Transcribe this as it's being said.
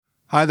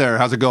Hi there,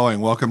 how's it going?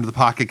 Welcome to the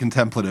Pocket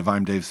Contemplative.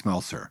 I'm Dave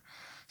Smelser.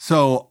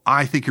 So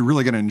I think you're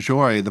really going to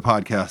enjoy the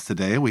podcast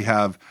today. We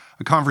have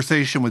a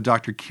conversation with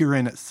Dr.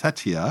 Kieran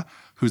Setiya,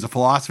 who's a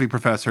philosophy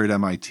professor at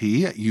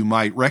MIT. You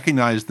might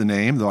recognize the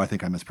name, though I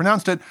think I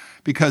mispronounced it,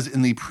 because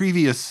in the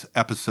previous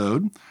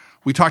episode,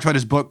 we talked about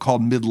his book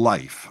called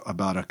Midlife,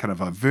 about a kind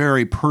of a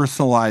very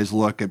personalized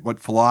look at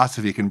what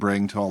philosophy can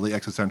bring to all the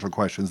existential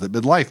questions that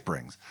midlife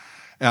brings.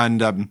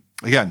 And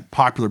again,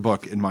 popular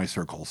book in my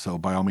circle, so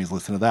by all means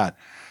listen to that.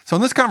 So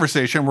in this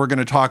conversation, we're going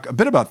to talk a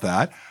bit about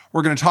that.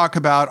 We're going to talk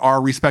about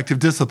our respective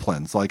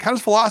disciplines, like how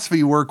does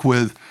philosophy work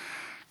with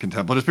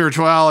contemplative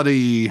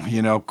spirituality,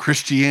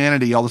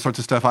 Christianity, all the sorts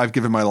of stuff I've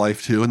given my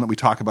life to, and that we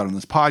talk about in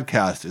this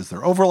podcast. Is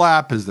there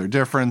overlap? Is there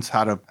difference?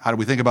 How do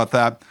we think about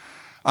that?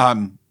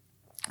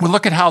 We'll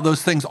look at how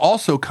those things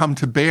also come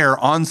to bear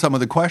on some of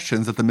the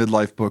questions that the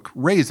Midlife book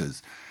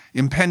raises.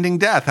 Impending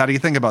death, how do you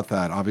think about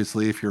that?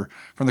 Obviously, if you're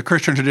from the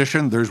Christian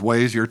tradition, there's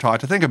ways you're taught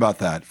to think about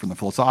that. From the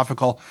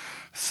philosophical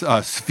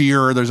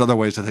sphere, there's other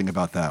ways to think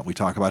about that. We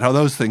talk about how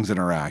those things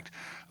interact.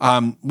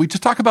 We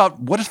just talk about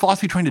what is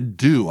philosophy trying to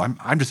do.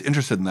 I'm just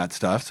interested in that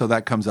stuff, so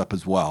that comes up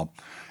as well.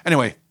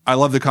 Anyway, I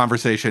love the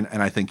conversation,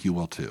 and I think you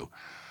will too.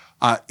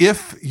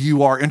 If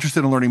you are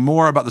interested in learning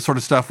more about the sort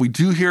of stuff we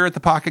do here at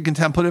the Pocket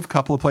Contemplative, a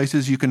couple of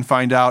places you can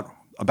find out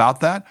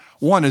about that.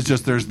 One is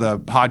just there's the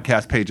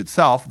podcast page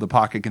itself,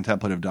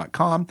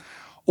 thepocketcontemplative.com,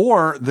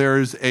 or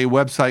there's a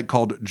website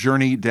called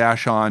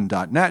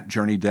journey-on.net,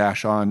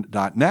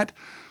 journey-on.net,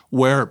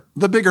 where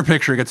the bigger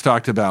picture gets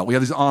talked about. We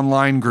have these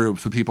online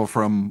groups with people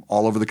from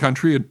all over the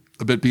country and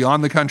a bit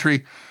beyond the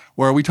country,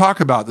 where we talk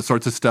about the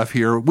sorts of stuff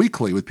here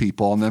weekly with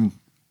people. And then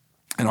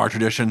in our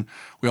tradition,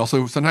 we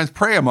also sometimes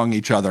pray among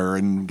each other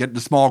and get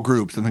into small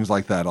groups and things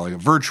like that, like a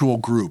virtual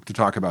group to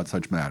talk about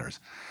such matters.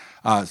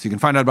 So you can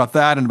find out about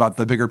that and about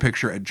the bigger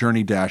picture at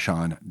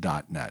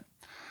journey-on.net.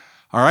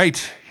 All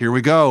right, here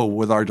we go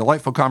with our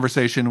delightful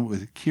conversation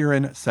with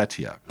Kieran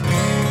Setiya.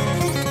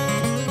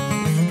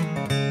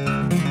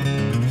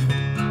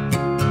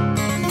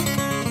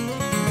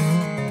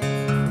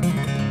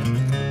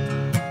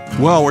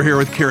 Well, we're here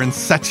with Kieran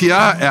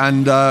Setiya,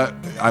 and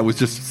I was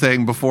just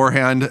saying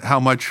beforehand how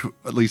much,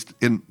 at least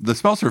in the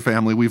Smelser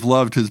family, we've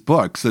loved his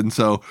books. And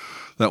so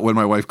that when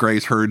my wife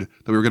Grace heard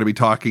that we were going to be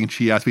talking,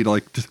 she asked me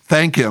to just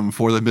thank him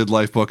for the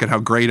Midlife book and how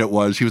great it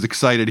was. She was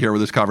excited here where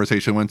this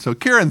conversation went. So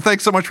Kieran,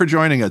 thanks so much for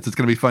joining us. It's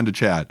going to be fun to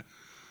chat.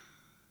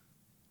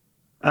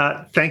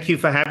 Thank you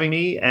for having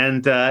me.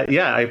 And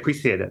I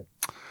appreciate it.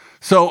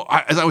 So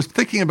as I was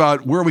thinking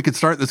about where we could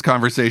start this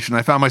conversation,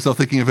 I found myself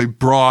thinking of a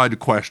broad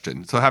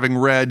question. So having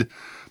read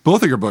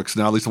both of your books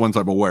now, at least the ones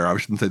I'm aware of, I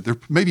shouldn't say there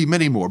may be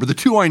many more, but the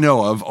two I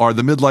know of are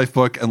the Midlife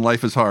book and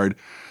Life is Hard.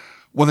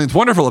 One thing that's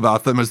wonderful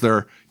about them is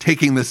they're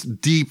taking this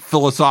deep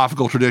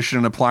philosophical tradition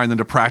and applying them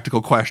to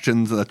practical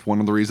questions. And that's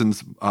one of the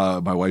reasons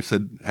my wife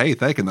said, hey,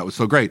 thank you, that was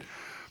so great.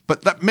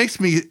 But that makes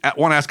me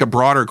want to ask a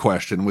broader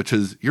question, which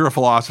is, you're a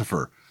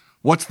philosopher.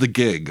 What's the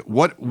gig?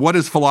 What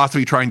is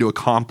philosophy trying to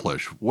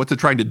accomplish? What's it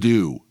trying to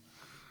do?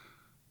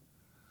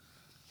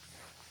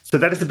 So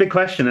that is a big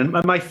question. And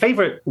my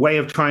favorite way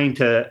of trying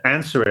to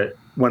answer it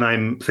when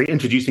I'm, say,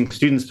 introducing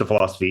students to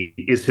philosophy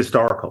is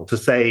historical, to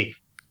say,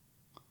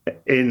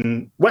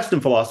 in Western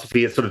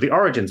philosophy, it's sort of the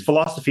origins.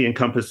 Philosophy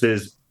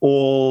encompasses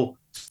all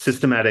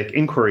systematic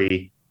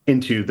inquiry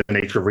into the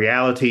nature of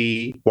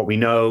reality, what we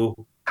know,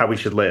 how we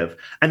should live.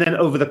 And then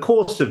over the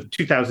course of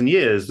 2,000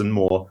 years and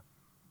more,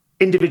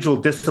 individual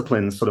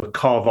disciplines sort of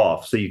carve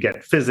off. So you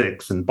get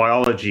physics and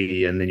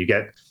biology, and then you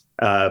get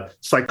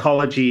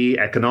psychology,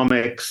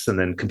 economics, and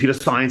then computer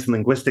science and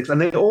linguistics.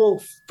 And they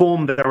all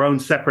form their own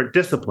separate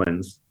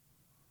disciplines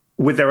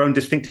with their own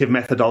distinctive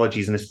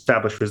methodologies and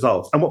established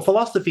results. And what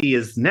philosophy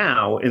is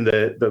now in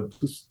the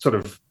sort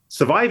of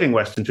surviving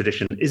Western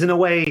tradition is, in a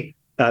way,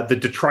 the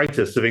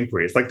detritus of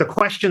inquiry. It's like the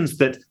questions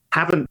that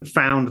haven't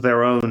found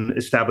their own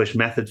established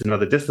methods in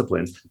other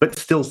disciplines, but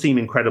still seem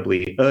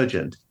incredibly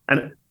urgent.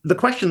 And the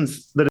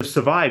questions that have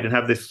survived and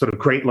have this sort of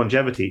great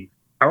longevity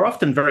are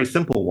often very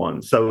simple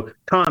ones. So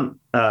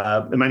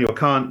Immanuel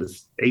Kant,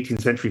 this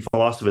 18th century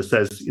philosopher,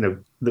 says,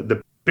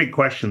 the big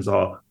questions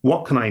are,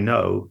 what can I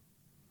know?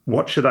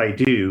 What should I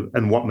do?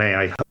 And what may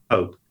I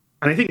hope?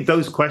 And I think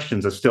those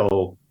questions are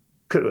still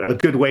a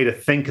good way to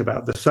think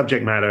about the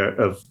subject matter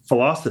of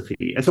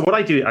philosophy. And so what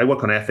I do, I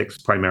work on ethics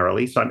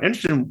primarily. So I'm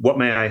interested in what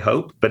may I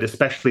hope, but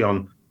especially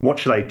on what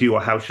should I do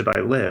or how should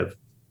I live?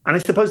 And I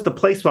suppose the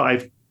place where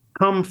I've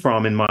come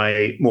from in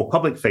my more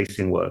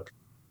public-facing work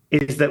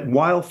is that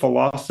while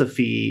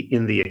philosophy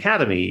in the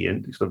academy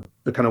and sort of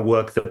the kind of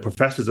work that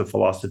professors of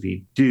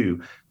philosophy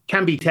do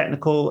can be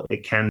technical,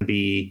 it can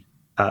be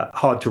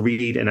hard to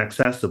read and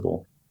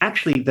accessible,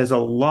 actually there's a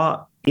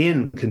lot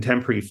in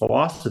contemporary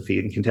philosophy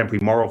and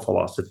contemporary moral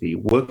philosophy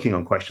working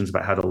on questions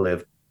about how to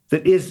live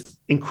that is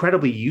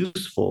incredibly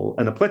useful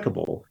and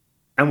applicable.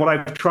 And what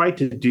I've tried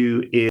to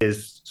do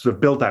is sort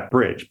of build a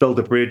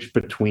bridge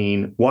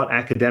between what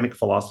academic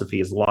philosophy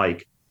is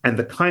like and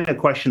the kind of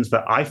questions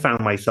that I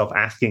found myself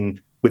asking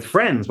with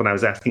friends when I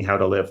was asking how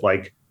to live,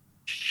 like,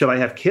 should I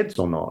have kids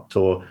or not?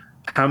 Or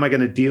how am I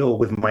going to deal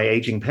with my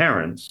aging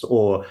parents?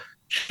 Or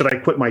should I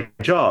quit my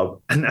job?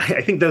 And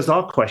I think those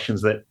are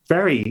questions that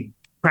very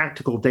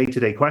practical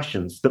day-to-day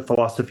questions that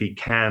philosophy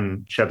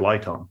can shed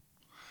light on.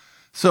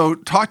 So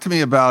talk to me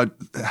about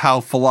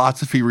how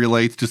philosophy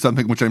relates to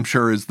something which I'm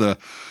sure is the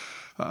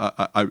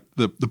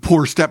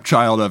poor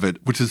stepchild of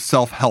it, which is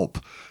self-help.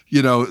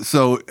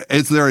 So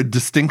is there a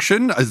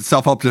distinction? Is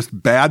self-help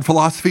just bad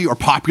philosophy or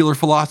popular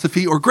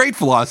philosophy or great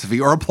philosophy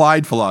or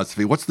applied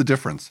philosophy? What's the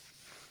difference?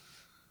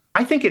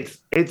 I think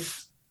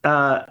it's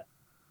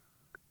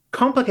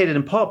complicated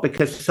in part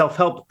because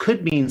self-help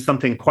could mean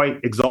something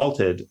quite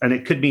exalted, and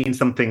it could mean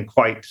something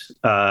quite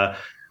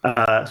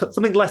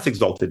something less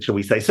exalted, shall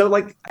we say? So,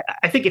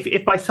 I think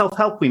if by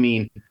self-help we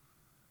mean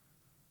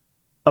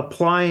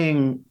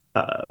applying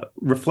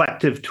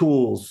reflective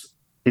tools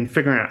in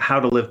figuring out how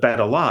to live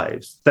better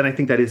lives, then I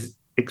think that is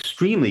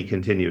extremely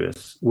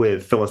continuous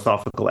with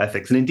philosophical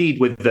ethics, and indeed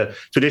with the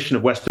tradition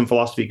of Western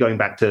philosophy going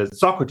back to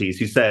Socrates,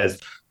 who says,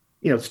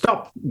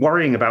 stop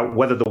worrying about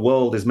whether the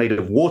world is made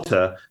of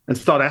water and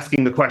start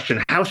asking the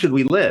question, how should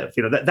we live?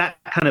 That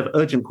kind of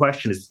urgent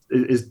question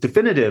is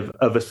definitive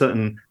of a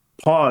certain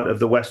part of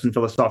the Western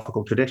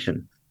philosophical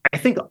tradition. I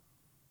think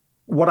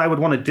what I would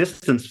want to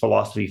distance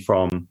philosophy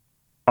from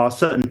are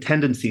certain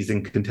tendencies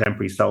in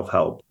contemporary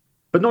self-help,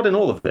 but not in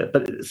all of it.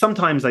 But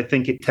sometimes I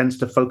think it tends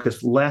to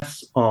focus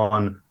less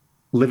on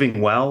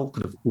living well,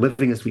 kind of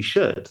living as we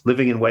should,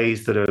 living in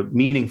ways that are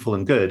meaningful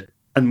and good,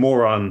 and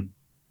more on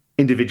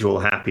individual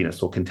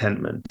happiness or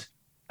contentment.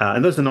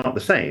 And those are not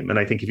the same. And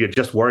I think if you're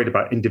just worried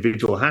about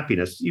individual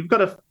happiness, you've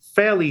got a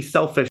fairly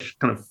selfish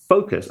kind of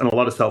focus. And a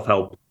lot of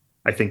self-help,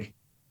 I think,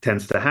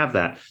 tends to have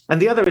that.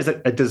 And the other is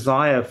a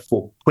desire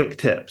for quick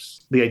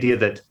tips. The idea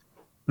that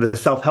the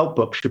self-help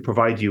book should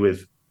provide you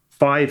with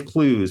 5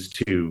 clues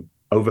to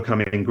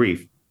overcoming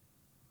grief.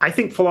 I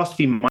think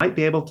philosophy might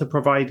be able to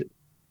provide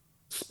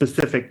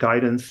specific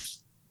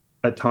guidance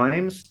at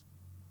times,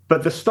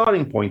 but the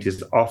starting point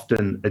is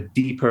often a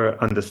deeper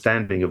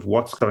understanding of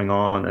what's going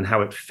on and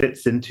how it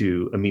fits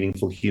into a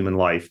meaningful human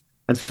life.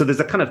 And so there's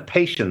a kind of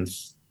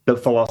patience that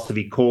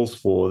philosophy calls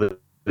for that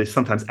is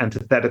sometimes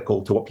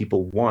antithetical to what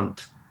people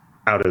want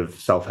out of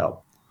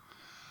self-help.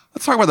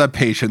 Let's talk about that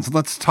patience. And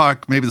let's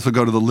talk, maybe this will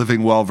go to the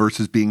living well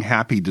versus being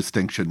happy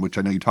distinction, which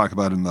I know you talk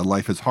about in the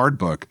Life is Hard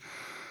book.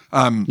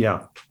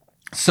 Yeah.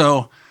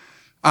 So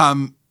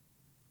I'm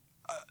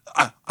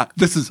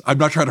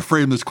not trying to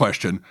frame this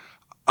question.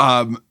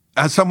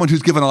 As someone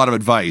who's given a lot of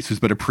advice, who's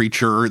been a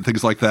preacher and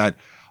things like that,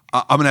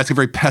 I'm going to ask a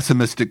very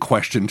pessimistic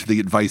question to the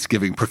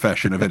advice-giving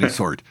profession of any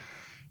sort.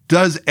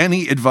 Does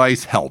any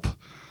advice help?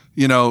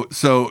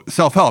 So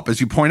self-help,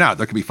 as you point out,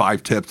 there could be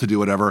 5 tips to do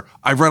whatever.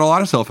 I've read a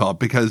lot of self-help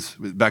because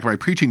back in my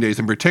preaching days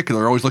in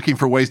particular, always looking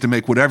for ways to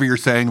make whatever you're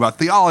saying about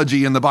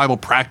theology and the Bible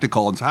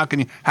practical. And so how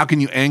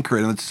can you anchor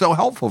it? And it's so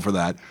helpful for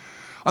that.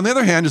 On the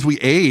other hand, as we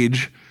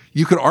age,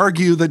 you could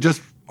argue that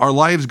just our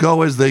lives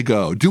go as they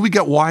go. Do we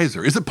get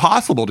wiser? Is it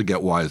possible to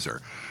get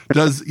wiser?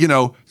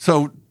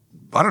 So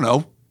I don't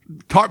know,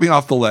 talk me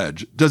off the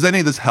ledge. Does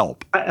any of this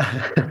help?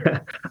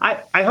 I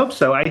hope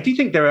so. I do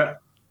think there are,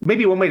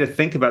 maybe one way to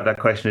think about that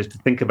question is to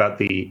think about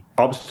the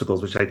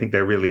obstacles, which I think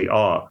there really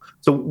are.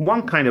 So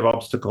one kind of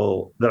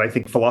obstacle that I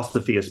think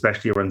philosophy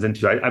especially runs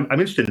into, I'm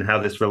interested in how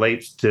this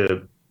relates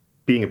to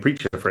being a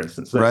preacher, for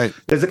instance. Right.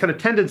 There's a kind of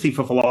tendency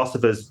for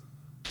philosophers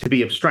to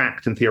be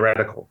abstract and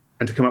theoretical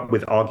and to come up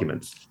with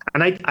arguments.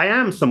 And I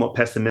am somewhat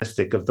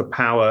pessimistic of the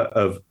power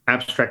of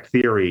abstract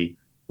theory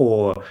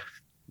or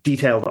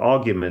detailed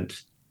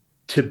argument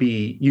to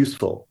be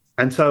useful.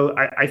 And so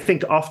I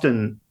think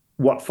often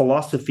what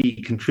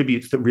philosophy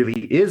contributes that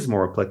really is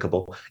more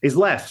applicable is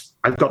less,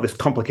 I've got this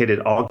complicated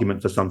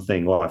argument for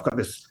something, or I've got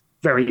this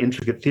very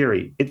intricate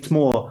theory. It's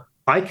more,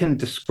 I can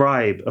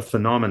describe a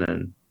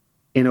phenomenon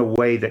in a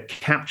way that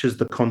captures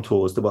the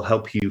contours that will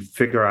help you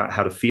figure out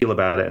how to feel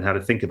about it and how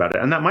to think about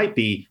it. And that might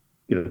be,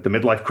 the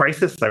midlife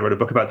crisis. I wrote a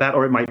book about that,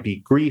 or it might be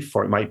grief,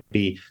 or it might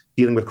be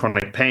dealing with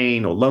chronic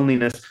pain or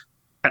loneliness.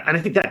 And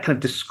I think that kind of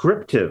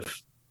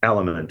descriptive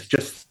element,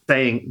 just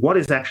saying what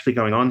is actually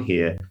going on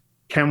here,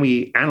 can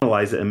we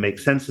analyze it and make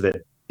sense of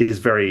it, is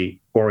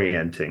very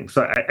orienting.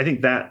 So I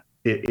think that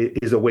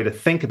is a way to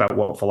think about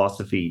what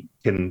philosophy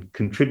can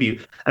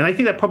contribute. And I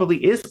think that probably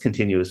is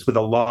continuous with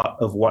a lot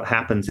of what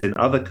happens in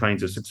other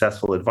kinds of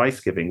successful advice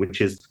giving,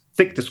 which is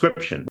thick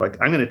description. Like,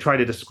 I'm going to try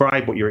to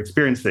describe what you're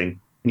experiencing,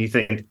 and you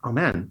think, oh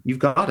man, you've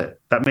got it.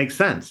 That makes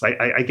sense.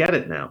 I get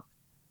it now.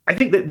 I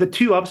think that the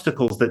 2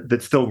 obstacles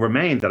that still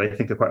remain that I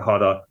think are quite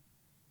hard are,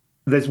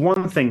 there's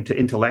one thing to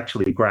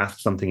intellectually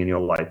grasp something in your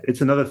life. It's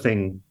another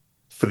thing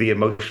for the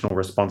emotional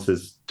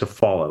responses to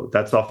follow.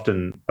 That's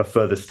often a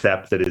further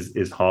step that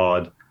is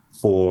hard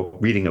for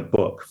reading a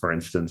book, for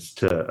instance,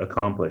 to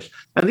accomplish.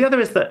 And the other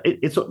is that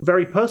it's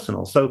very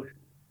personal. So,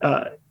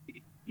 I'm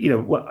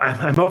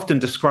often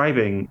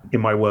describing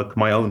in my work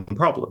my own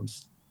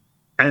problems.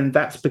 And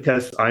that's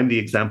because I'm the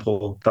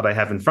example that I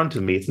have in front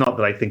of me. It's not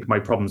that I think my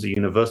problems are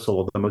universal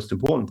or the most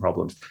important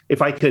problems.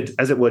 If I could,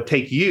 as it were,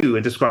 take you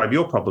and describe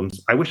your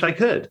problems, I wish I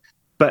could.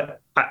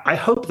 But I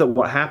hope that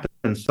what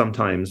happens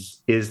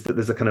sometimes is that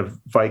there's a kind of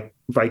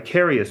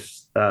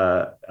vicarious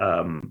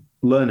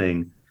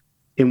learning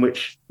in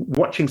which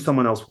watching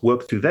someone else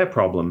work through their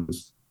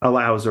problems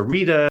allows a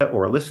reader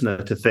or a listener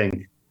to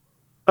think,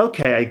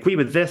 okay, I agree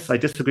with this, I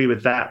disagree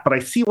with that, but I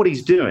see what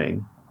he's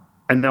doing,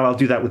 and now I'll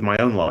do that with my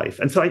own life.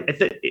 And so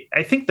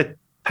I think the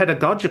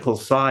pedagogical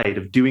side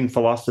of doing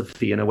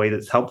philosophy in a way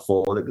that's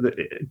helpful,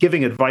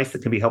 giving advice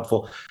that can be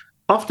helpful,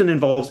 often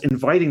involves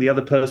inviting the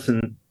other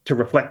person to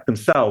reflect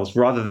themselves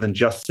rather than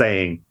just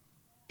saying,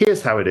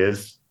 here's how it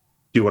is,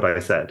 do what I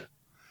said.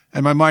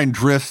 And my mind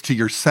drifts to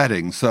your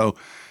setting. So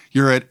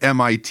you're at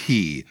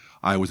MIT.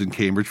 I was in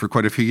Cambridge for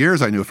quite a few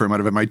years. I knew a fair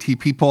amount of MIT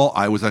people.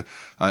 I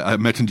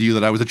mentioned to you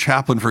that I was a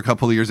chaplain for a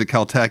couple of years at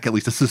Caltech, at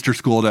least a sister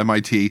school at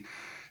MIT.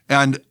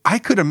 And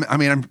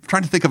I'm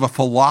trying to think of a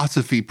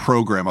philosophy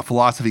program, a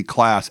philosophy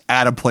class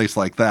at a place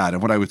like that.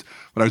 And what I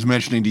was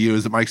mentioning to you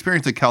is that my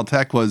experience at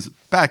Caltech was,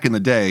 back in the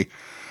day,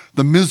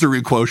 the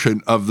misery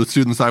quotient of the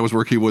students I was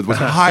working with was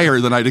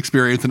higher than I'd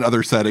experienced in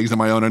other settings in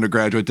my own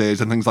undergraduate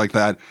days and things like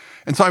that.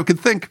 And so I could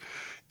think,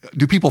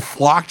 do people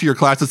flock to your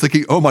classes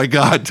thinking, oh my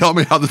God, tell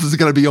me how this is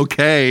going to be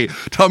okay.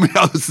 Tell me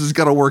how this is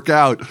going to work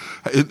out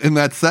in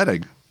that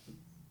setting?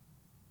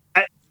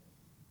 I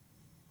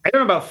don't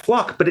know about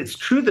flock, but it's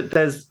true that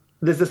there's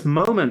this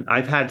moment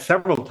I've had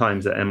several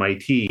times at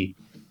MIT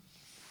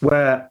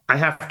where I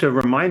have to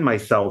remind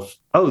myself,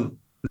 oh,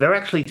 they're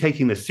actually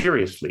taking this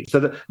seriously. So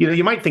that,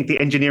 you might think the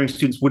engineering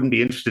students wouldn't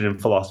be interested in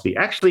philosophy.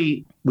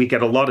 Actually, we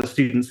get a lot of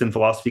students in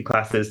philosophy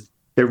classes.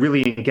 They're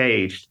really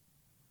engaged.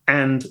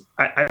 And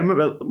I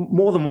remember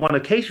more than one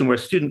occasion where a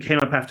student came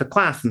up after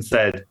class and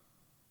said,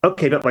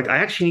 okay, but I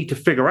actually need to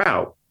figure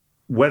out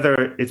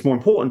whether it's more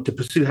important to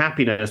pursue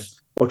happiness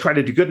or try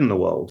to do good in the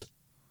world.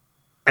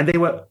 And they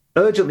were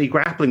urgently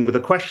grappling with a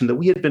question that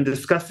we had been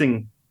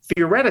discussing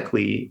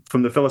theoretically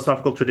from the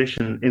philosophical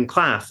tradition in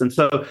class. And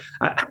so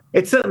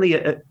it's certainly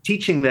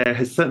teaching there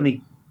has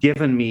certainly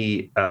given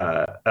me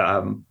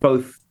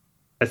both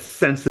a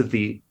sense of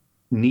the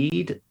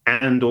need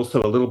and also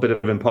a little bit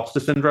of imposter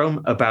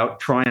syndrome about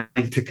trying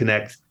to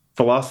connect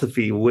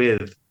philosophy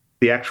with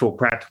the actual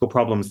practical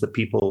problems that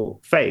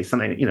people face.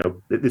 And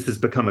this has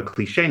become a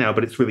cliche now,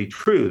 but it's really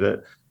true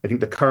that I think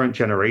the current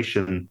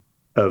generation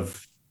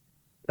of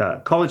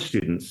college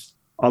students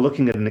are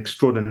looking at an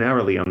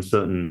extraordinarily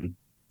uncertain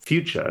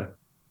future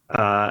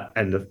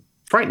and a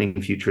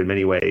frightening future in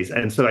many ways.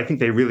 And so I think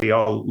they really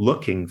are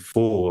looking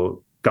for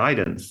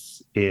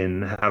guidance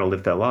in how to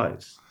live their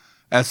lives.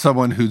 As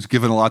someone who's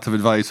given lots of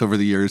advice over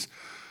the years,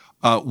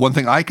 one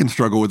thing I can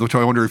struggle with, which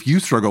I wonder if you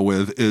struggle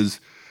with, is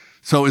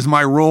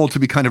my role to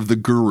be kind of the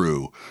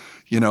guru.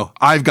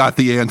 I've got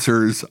the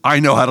answers. I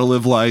know how to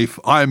live life.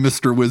 I'm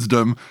Mr.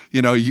 Wisdom.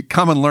 You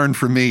come and learn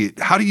from me.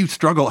 How do you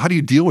struggle? How do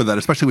you deal with that,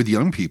 especially with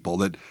young people,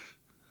 that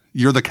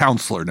you're the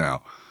counselor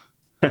now?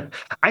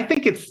 I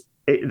think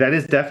that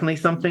is definitely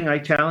something I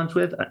challenge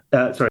with.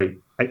 That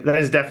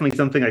is definitely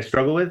something I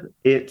struggle with.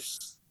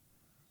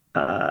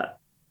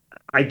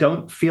 I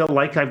don't feel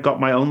like I've got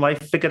my own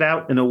life figured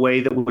out in a way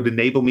that would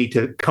enable me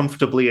to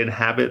comfortably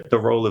inhabit the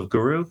role of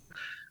guru.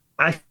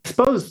 I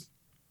suppose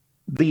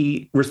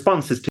the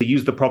response is to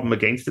use the problem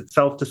against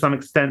itself to some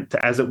extent,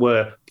 to, as it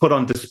were, put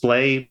on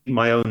display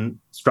my own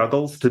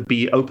struggles, to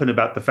be open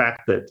about the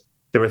fact that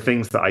there are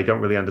things that I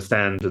don't really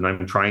understand and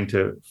I'm trying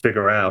to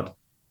figure out.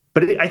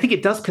 But I think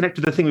it does connect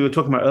to the thing we were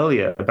talking about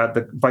earlier about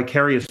the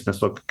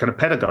vicariousness or kind of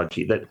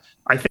pedagogy, that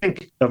I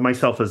think of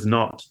myself as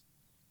not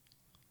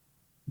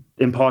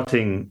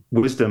imparting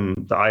wisdom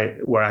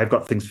where I've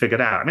got things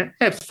figured out. I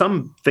have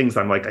some things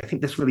I'm like, I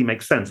think this really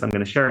makes sense, I'm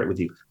going to share it with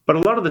you. But a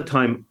lot of the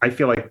time, I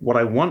feel like what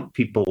I want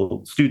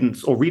people,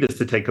 students or readers,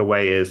 to take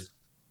away is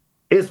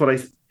what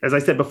as I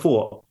said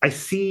before, I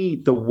see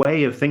the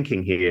way of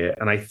thinking here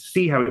and I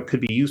see how it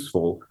could be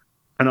useful,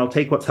 and I'll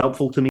take what's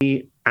helpful to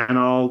me and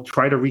I'll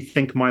try to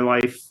rethink my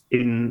life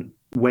in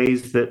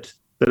ways that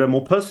are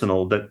more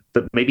personal, that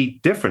may be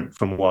different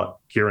from what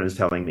Kieran is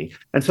telling me.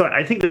 And so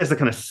I think there's a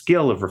kind of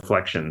skill of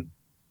reflection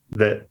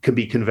that can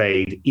be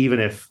conveyed,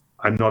 even if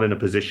I'm not in a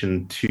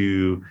position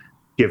to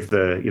give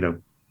the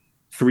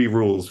 3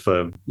 rules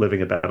for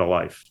living a better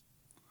life.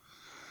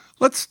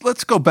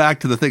 Let's go back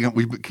to the thing that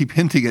we keep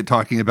hinting at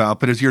talking about,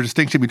 but is your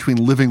distinction between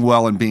living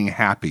well and being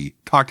happy.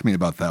 Talk to me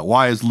about that.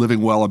 Why is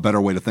living well a better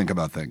way to think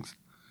about things?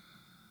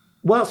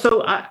 Well,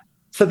 so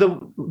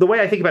the way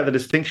I think about the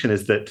distinction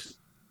is that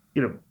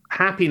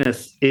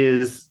happiness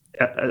is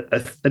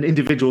an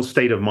individual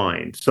state of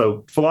mind.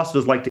 So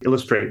philosophers like to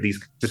illustrate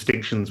these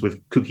distinctions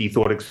with kooky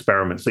thought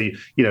experiments. So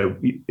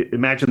you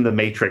imagine the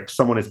Matrix.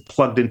 Someone is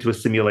plugged into a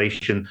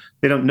simulation.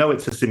 They don't know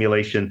it's a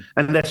simulation,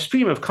 and their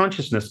stream of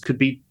consciousness could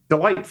be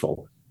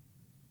delightful.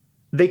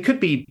 They could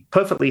be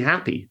perfectly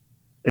happy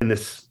in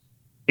this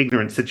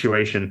ignorant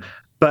situation.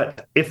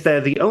 But if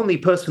they're the only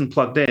person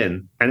plugged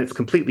in and it's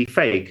completely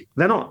fake,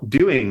 they're not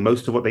doing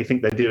most of what they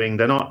think they're doing.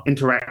 They're not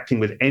interacting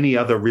with any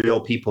other real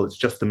people. It's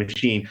just the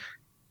machine.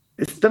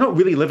 They're not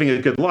really living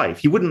a good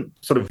life. You wouldn't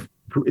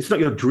it's not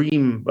your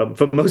dream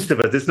for most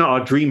of us. It's not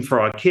our dream for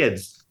our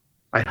kids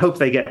I hope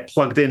they get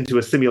plugged into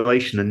a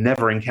simulation and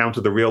never encounter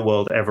the real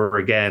world ever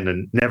again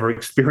and never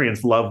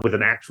experience love with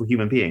an actual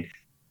human being.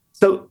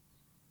 So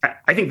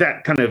I think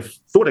that kind of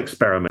thought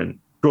experiment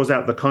draws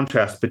out the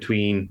contrast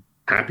between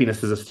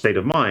happiness as a state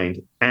of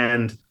mind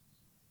and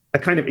a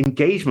kind of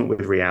engagement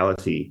with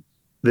reality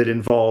that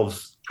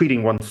involves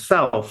treating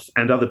oneself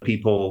and other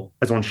people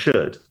as one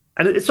should.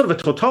 And it's sort of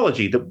a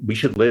tautology that we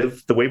should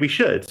live the way we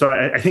should. So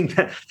I think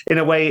that in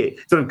a way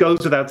it sort of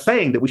goes without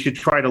saying that we should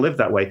try to live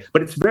that way.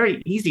 But it's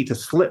very easy to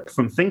slip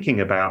from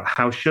thinking about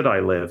how should I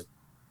live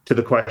to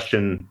the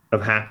question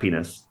of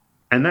happiness.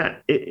 And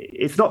that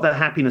it's not that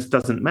happiness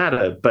doesn't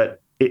matter,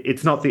 but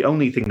it's not the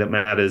only thing that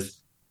matters.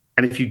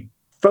 And if you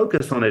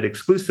focus on it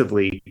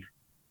exclusively,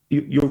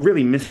 you're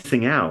really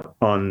missing out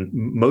on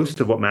most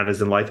of what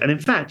matters in life. And in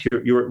fact,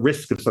 you're at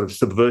risk of sort of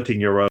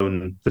subverting your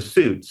own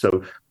pursuit.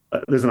 So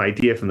there's an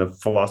idea from the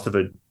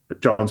philosopher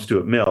John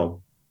Stuart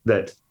Mill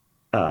that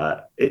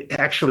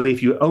actually,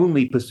 if you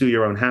only pursue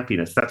your own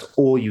happiness, that's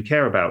all you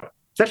care about.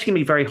 It's actually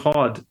going to be very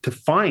hard to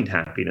find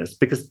happiness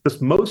because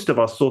most of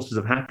our sources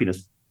of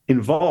happiness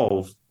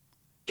involve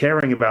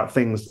caring about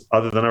things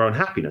other than our own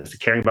happiness,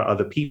 caring about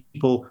other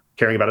people,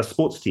 caring about a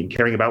sports team,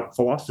 caring about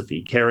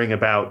philosophy, caring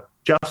about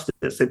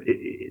justice.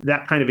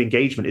 That kind of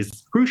engagement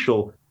is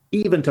crucial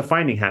even to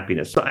finding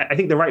happiness. So I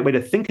think the right way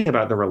to think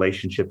about the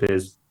relationship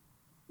is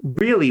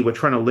really we're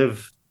trying to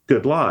live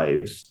good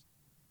lives.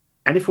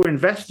 And if we're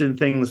invested in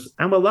things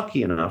and we're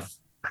lucky enough,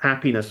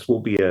 happiness will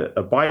be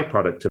a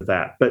byproduct of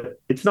that, but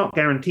it's not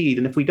guaranteed.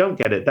 And if we don't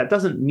get it, that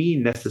doesn't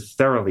mean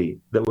necessarily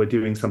that we're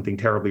doing something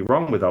terribly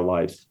wrong with our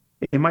lives.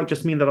 It might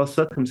just mean that our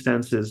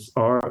circumstances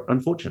are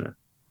unfortunate.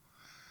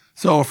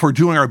 So if we're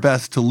doing our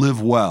best to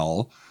live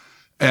well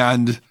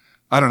and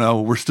I don't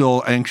know, we're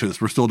still anxious,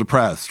 we're still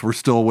depressed, we're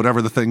still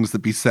whatever the things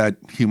that beset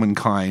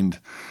humankind,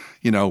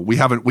 we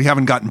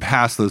haven't gotten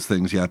past those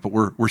things yet, but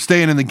we're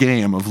staying in the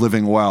game of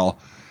living well.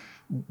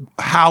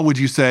 How would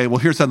you say, well,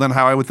 here's then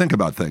how I would think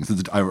about things.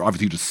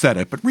 Obviously you just said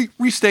it, but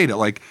restate it.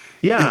 Like,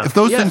 if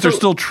those things are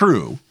still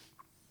true.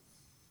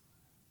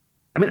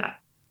 The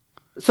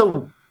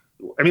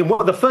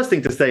first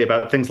thing to say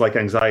about things like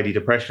anxiety,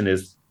 depression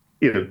is,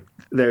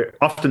 they're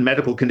often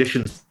medical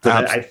conditions.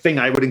 I think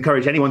I would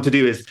encourage anyone to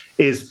do is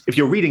if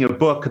you're reading a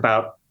book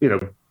about,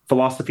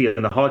 philosophy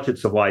and the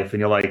hardships of life and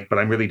you're like, but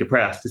I'm really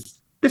depressed.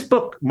 This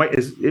book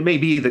it may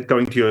be that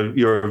going to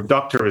your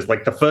doctor is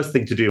like the first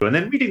thing to do, and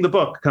then reading the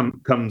book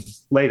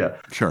comes later.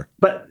 Sure.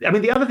 But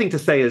the other thing to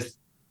say is,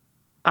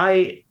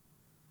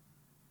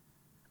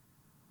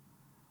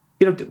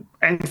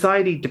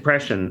 anxiety,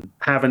 depression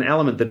have an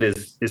element that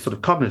is sort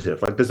of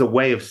cognitive. Like there's a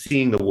way of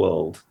seeing the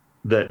world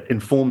that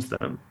informs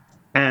them,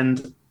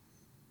 and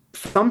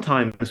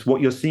sometimes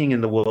what you're seeing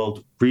in the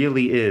world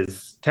really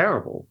is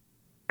terrible.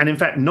 And in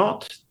fact,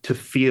 not to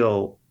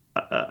feel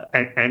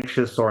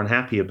anxious or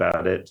unhappy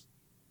about it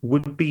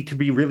would be to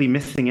be really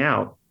missing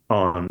out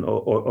on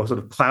or sort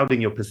of clouding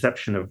your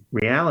perception of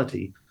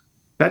reality.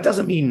 That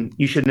doesn't mean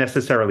you should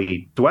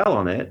necessarily dwell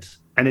on it.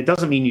 And it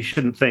doesn't mean you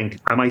shouldn't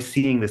think, am I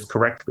seeing this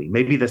correctly?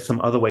 Maybe there's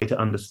some other way to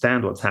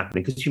understand what's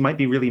happening, because you might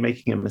be really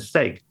making a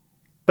mistake.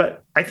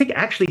 But I think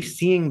actually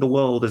seeing the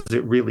world as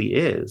it really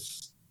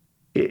is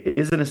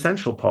an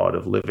essential part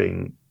of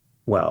living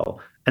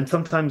well. And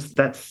sometimes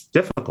that's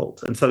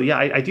difficult. And so,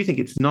 I do think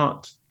it's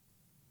not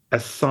a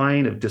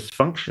sign of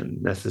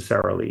dysfunction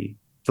necessarily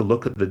to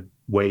look at the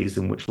ways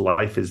in which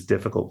life is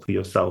difficult for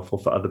yourself or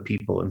for other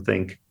people and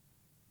think,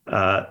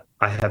 I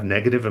have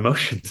negative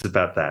emotions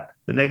about that.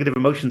 The negative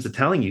emotions are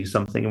telling you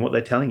something, and what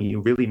they're telling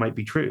you really might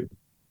be true.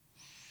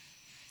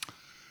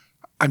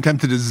 I'm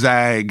tempted to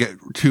zag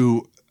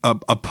to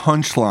a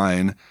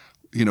punchline,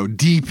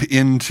 deep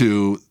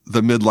into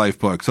the midlife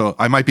book. So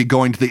I might be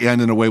going to the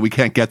end in a way we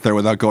can't get there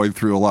without going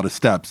through a lot of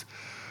steps.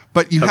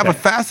 But you have a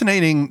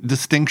fascinating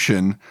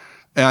distinction.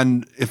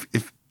 And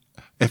if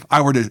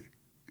I were to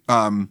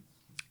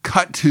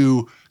cut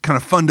to kind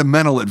of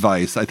fundamental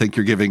advice I think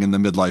you're giving in the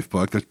midlife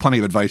book, there's plenty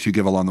of advice you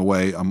give along the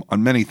way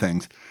on many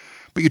things.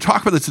 But you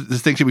talk about this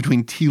distinction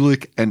between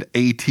telic and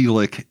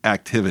atelic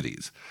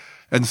activities.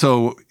 And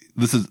so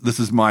this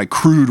is my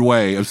crude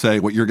way of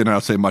saying what you're going to now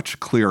say much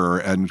clearer,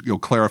 and you'll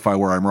clarify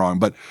where I'm wrong.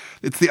 But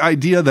it's the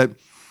idea that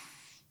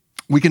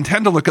we can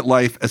tend to look at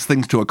life as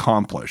things to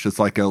accomplish. It's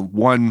like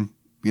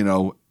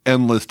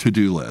endless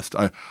to-do list.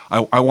 I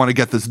want to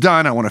get this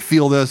done. I want to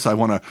feel this. I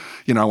want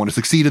to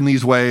succeed in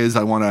these ways.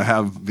 I want to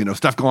have,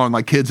 stuff going on with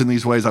my kids in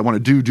these ways. I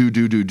want to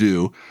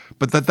do.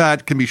 But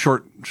that can be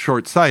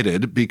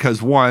short-sighted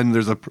because one,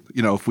 there's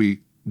if we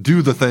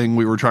do the thing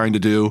we were trying to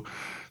do,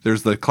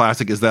 there's the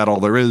classic, is that all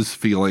there is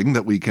feeling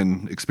that we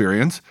can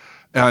experience.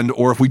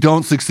 Or if we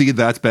don't succeed,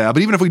 that's bad.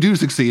 But even if we do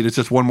succeed, it's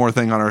just one more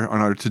thing on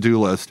our to-do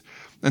list.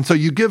 And so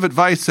you give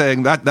advice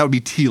saying that would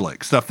be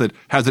telic, stuff that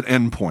has an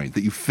end point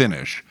that you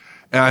finish.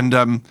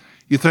 And,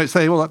 you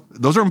say, well,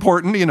 those are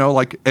important,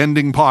 like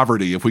ending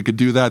poverty. If we could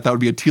do that, that would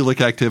be a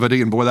telic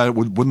activity, and boy,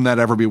 wouldn't that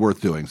ever be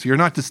worth doing? So you're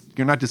not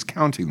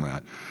discounting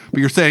that, but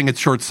you're saying it's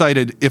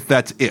short-sighted if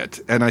that's it,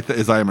 and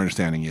as I am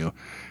understanding you.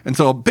 And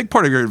so a big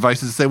part of your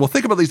advice is to say, well,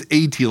 think about these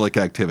atelic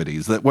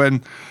activities that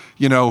when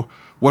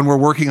we're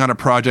working on a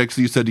project,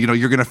 so you said,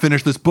 you're going to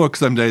finish this book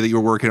someday that you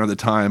were working on at the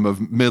time of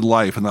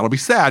midlife, and that'll be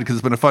sad because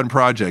it's been a fun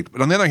project.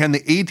 But on the other hand,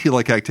 the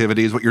atelic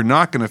activities, what you're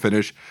not going to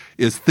finish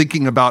is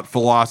thinking about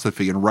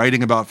philosophy and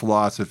writing about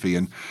philosophy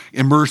and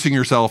immersing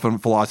yourself in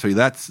philosophy.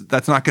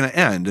 That's not going to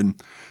end.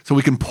 And so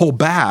we can pull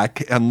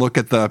back and look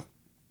at the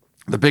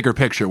bigger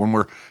picture when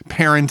we're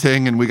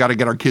parenting and we got to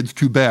get our kids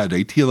to bed,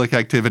 atelic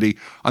activity.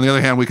 On the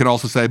other hand, we can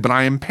also say, but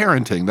I am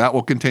parenting. That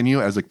will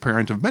continue as a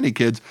parent of many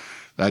kids.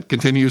 That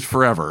continues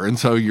forever. And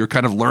so you're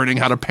kind of learning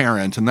how to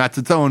parent, and that's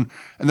its own.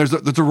 And there's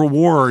a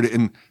reward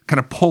in kind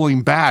of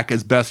pulling back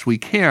as best we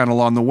can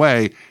along the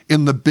way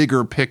in the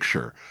bigger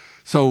picture.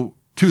 So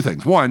two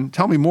things. One,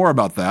 tell me more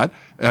about that.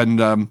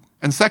 And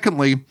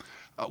secondly,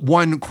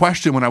 one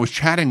question when I was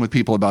chatting with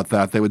people about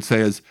that, they would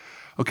say is,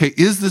 okay,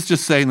 is this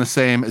just saying the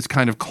same as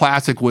kind of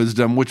classic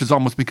wisdom, which has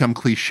almost become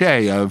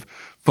cliche of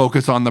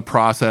focus on the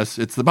process?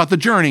 It's about the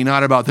journey,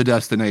 not about the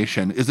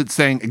destination. Is it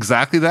saying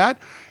exactly that?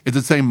 Is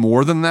it saying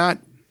more than that?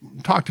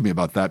 Talk to me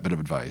about that bit of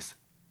advice.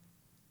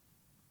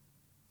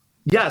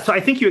 Yeah, so I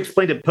think you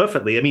explained it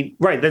perfectly. I mean,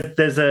 right,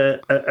 there's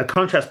a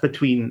contrast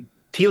between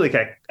telic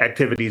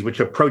activities, which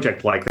are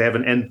project-like, they have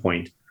an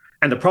endpoint.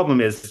 And the problem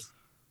is,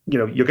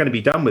 you're going to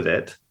be done with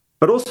it.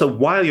 But also,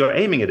 while you're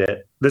aiming at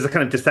it, there's a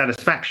kind of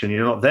dissatisfaction.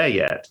 You're not there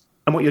yet.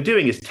 And what you're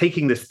doing is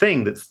taking this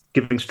thing that's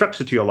giving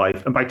structure to your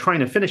life, and by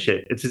trying to finish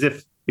it, it's as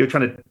if you're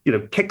trying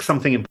to, kick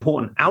something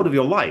important out of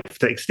your life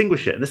to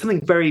extinguish it. And there's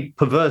something very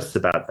perverse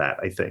about that,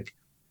 I think.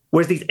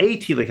 Whereas these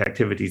atelic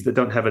activities that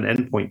don't have an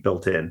endpoint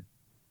built in,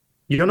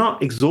 you're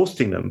not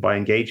exhausting them by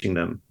engaging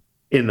them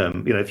in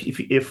them.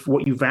 If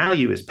what you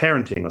value is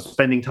parenting or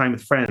spending time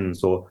with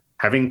friends or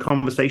having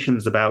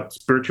conversations about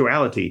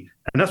spirituality,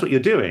 and that's what you're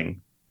doing,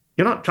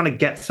 you're not trying to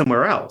get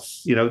somewhere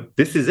else.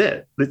 This is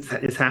it.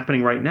 It's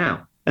happening right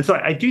now. And so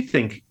I do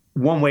think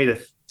one way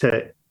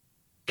to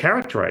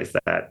characterize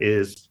that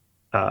is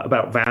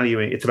about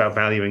valuing. It's about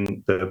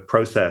valuing the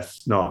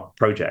process, not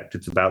project.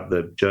 It's about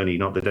the journey,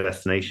 not the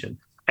destination.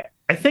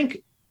 I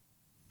think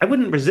I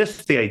wouldn't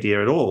resist the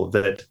idea at all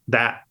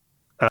that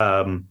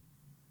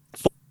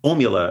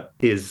formula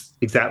is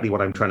exactly what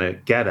I'm trying to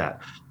get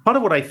at. Part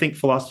of what I think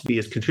philosophy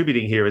is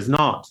contributing here is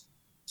not.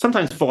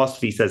 Sometimes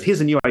philosophy says, here's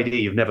a new idea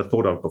you've never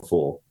thought of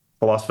before.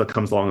 Philosopher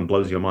comes along and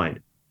blows your mind.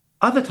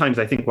 Other times,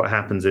 I think what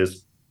happens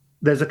is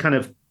there's a kind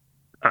of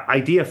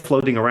idea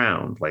floating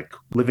around, like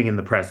living in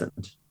the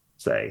present,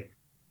 say.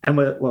 And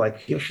we're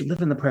like, you should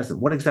live in the present.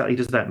 What exactly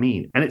does that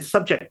mean? And it's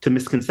subject to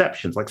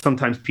misconceptions. Like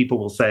sometimes people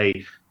will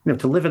say,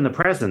 to live in the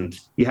present,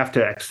 you have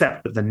to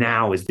accept that the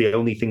now is the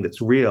only thing that's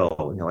real.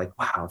 And you're like,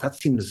 wow, that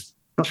seems,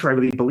 not sure I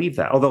really believe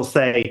that. Or they'll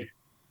say,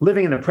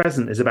 living in the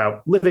present is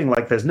about living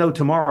like there's no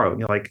tomorrow. And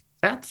you're like,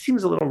 that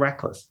seems a little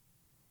reckless.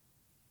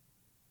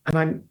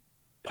 And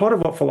part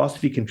of what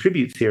philosophy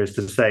contributes here is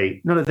to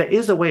say, no, there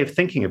is a way of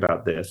thinking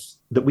about this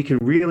that we can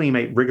really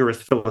make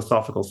rigorous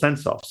philosophical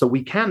sense of. So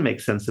we can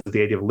make sense of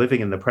the idea of living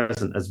in the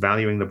present as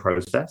valuing the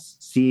process,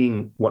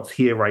 seeing what's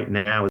here right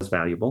now as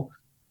valuable.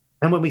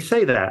 And when we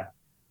say that,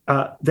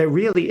 there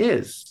really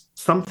is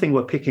something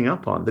we're picking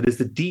up on that is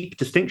the deep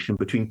distinction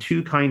between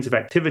two kinds of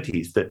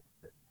activities that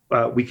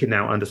we can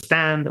now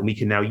understand and we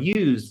can now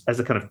use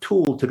as a kind of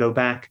tool to go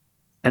back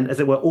and,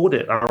 as it were,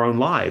 audit our own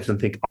lives and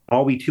think,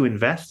 are we too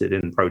invested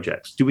in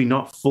projects? Do we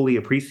not fully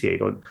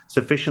appreciate or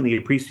sufficiently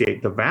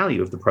appreciate the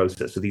value of the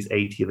process of these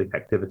atelic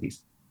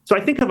activities? So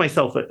I think of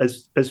myself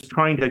as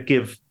trying to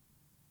give,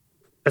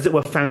 as it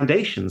were,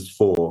 foundations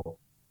for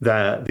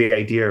the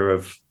idea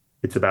of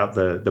it's about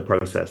the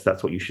process.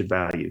 That's what you should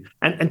value.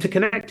 And to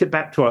connect it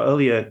back to our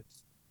earlier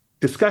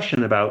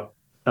discussion about,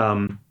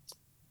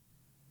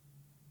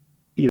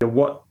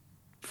 what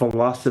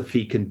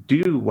philosophy can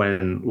do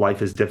when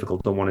life is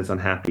difficult or one is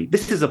unhappy.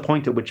 This is a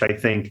point at which I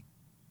think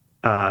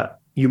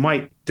you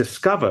might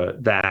discover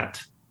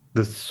that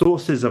the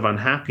sources of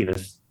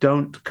unhappiness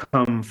don't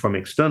come from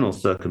external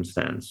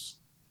circumstance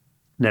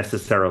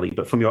necessarily,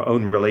 but from your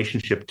own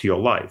relationship to your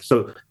life.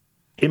 So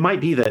it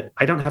might be that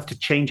I don't have to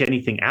change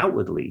anything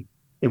outwardly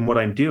in what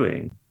I'm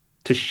doing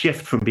to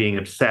shift from being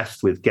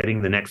obsessed with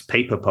getting the next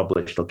paper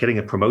published or getting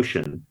a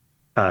promotion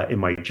in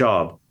my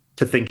job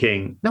to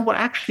thinking, no, what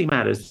actually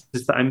matters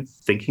is that I'm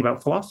thinking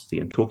about philosophy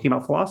and talking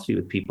about philosophy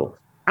with people.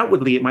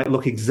 Outwardly, it might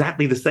look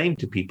exactly the same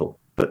to people,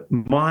 but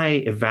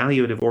my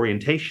evaluative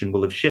orientation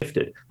will have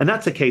shifted. And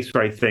that's a case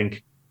where I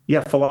think,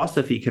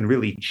 philosophy can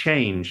really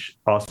change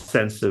our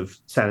sense of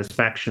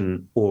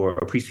satisfaction or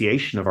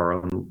appreciation of our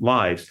own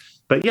lives.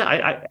 But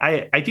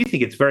I do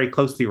think it's very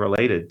closely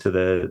related to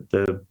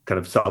the kind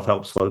of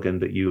self-help slogan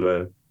that you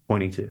were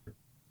pointing to.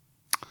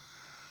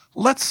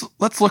 Let's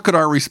look at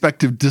our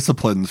respective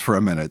disciplines for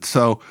a minute.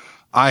 So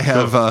I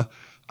have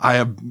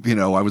I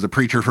was a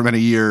preacher for many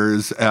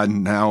years,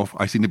 and now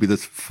I seem to be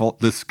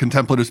this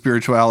contemplative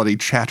spirituality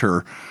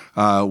chatter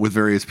with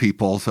various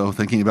people. So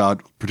thinking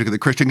about particularly the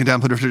Christian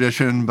contemplative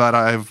tradition, but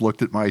I've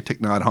looked at my Thich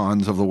Nhat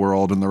Hanhs of the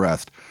world and the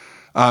rest.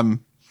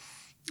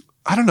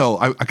 I don't know.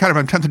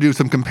 I'm tempted to do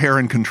some compare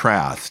and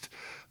contrast.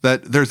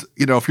 That there's,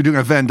 if you're doing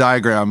a Venn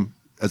diagram,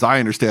 as I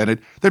understand it,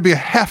 there'd be a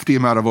hefty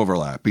amount of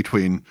overlap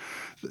between,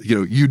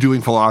 you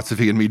doing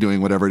philosophy and me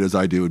doing whatever it is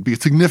I do. It'd be a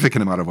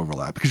significant amount of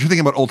overlap because you're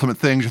thinking about ultimate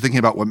things. You're thinking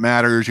about what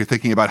matters. You're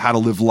thinking about how to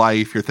live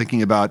life. You're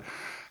thinking about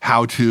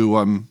how to,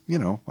 I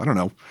don't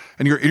know.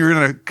 And you're in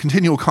a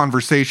continual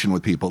conversation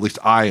with people, at least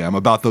I am,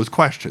 about those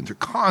questions. You're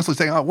constantly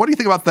saying, oh, what do you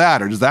think about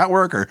that? Or does that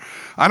work? Or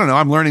I don't know,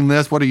 I'm learning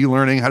this. What are you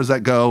learning? How does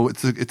that go?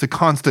 It's a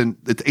constant,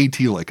 it's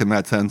atelic in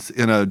that sense,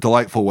 in a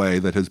delightful way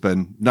that has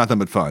been nothing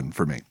but fun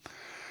for me.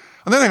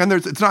 On the other hand,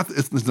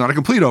 it's not a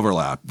complete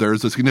overlap.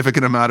 There's a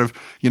significant amount of,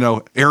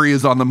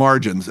 areas on the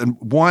margins. And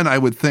one I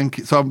would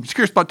think, so I'm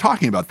curious about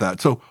talking about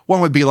that. So one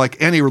would be like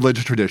any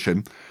religious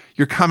tradition.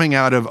 You're coming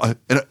out of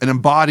an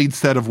embodied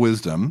set of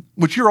wisdom,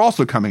 which you're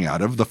also coming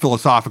out of. The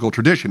philosophical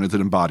tradition is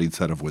an embodied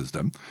set of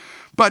wisdom.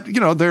 But,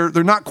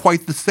 they're not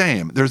quite the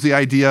same. There's the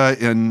idea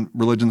in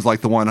religions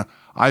like the one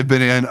I've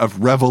been in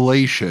of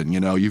revelation.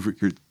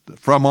 You're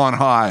from on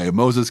high.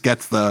 Moses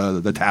gets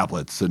the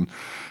tablets,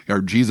 or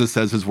Jesus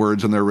says his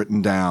words and they're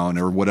written down,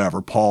 or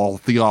whatever. Paul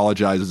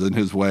theologizes in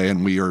his way,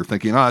 and we are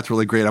thinking, oh, that's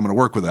really great. I'm going to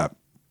work with that.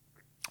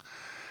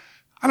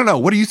 I don't know.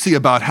 What do you see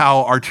about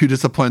how our two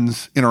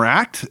disciplines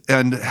interact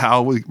and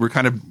how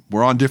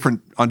we're on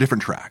different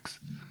tracks?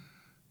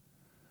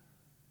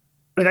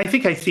 And I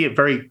think I see it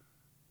very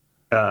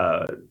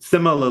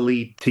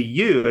similarly to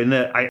you in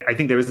that I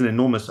think there is an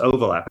enormous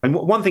overlap. And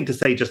one thing to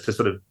say, just to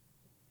sort of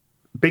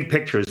big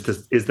picture,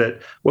 is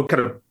that we're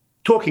kind of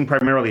talking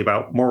primarily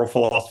about moral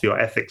philosophy or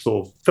ethics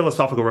or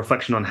philosophical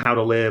reflection on how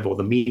to live or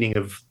the meaning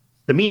of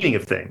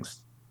things.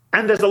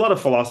 And there's a lot of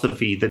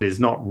philosophy that is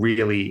not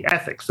really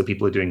ethics. So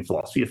people are doing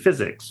philosophy of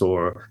physics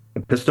or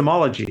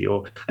epistemology,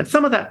 and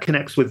some of that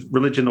connects with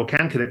religion or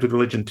can connect with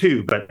religion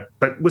too. But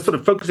we're sort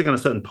of focusing on a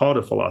certain part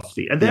of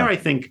philosophy. And there, I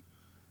think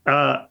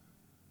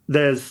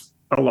there's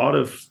a lot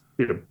of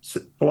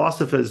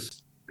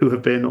philosophers who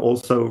have been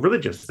also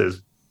religious.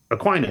 There's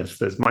Aquinas,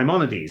 there's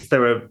Maimonides.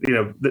 There are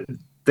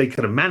they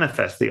kind of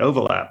manifest the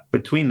overlap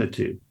between the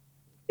two.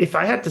 If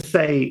I had to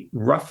say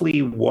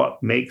roughly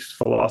what makes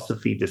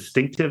philosophy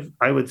distinctive,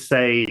 I would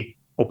say,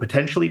 or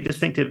potentially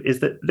distinctive, is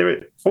that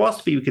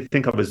philosophy we could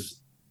think of as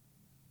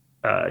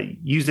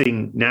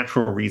using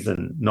natural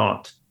reason,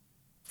 not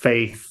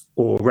faith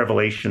or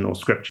revelation or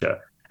scripture.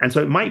 And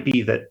so it might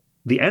be that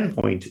the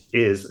endpoint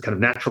is kind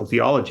of natural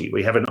theology, where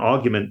you have an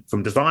argument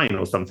from design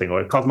or something, or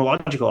a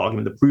cosmological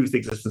argument that proves the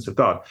existence of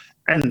God.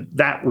 And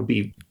that would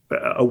be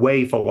a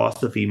way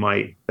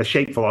a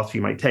shape philosophy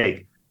might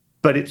take.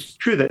 But it's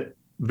true that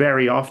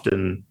very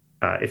often,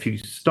 if you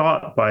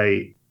start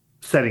by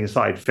setting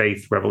aside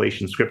faith,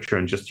 revelation, scripture,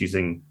 and just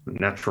using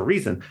natural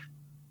reason,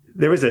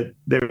 there is a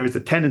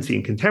tendency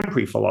in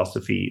contemporary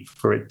philosophy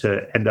for it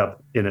to end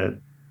up in a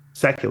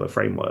secular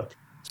framework.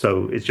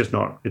 So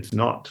it's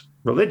not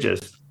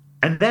religious.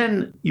 And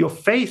then you're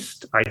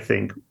faced, I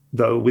think,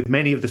 though, with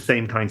many of the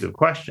same kinds of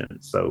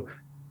questions. So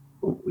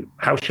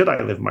how should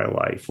I live my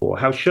life? Or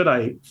how should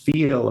I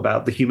feel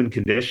about the human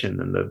condition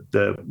and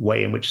the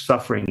way in which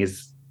suffering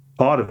is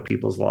part of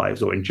people's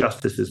lives or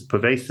injustice is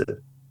pervasive?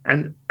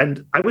 And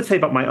I would say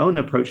about my own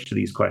approach to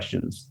these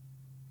questions,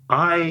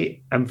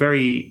 I am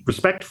very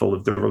respectful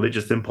of the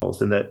religious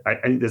impulse, in that I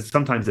think there's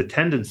sometimes a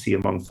tendency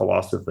among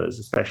philosophers,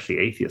 especially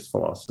atheist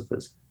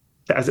philosophers,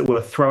 to, as it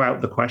were, throw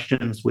out the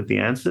questions with the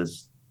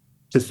answers,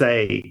 to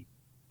say,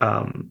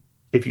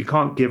 if you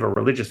can't give a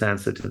religious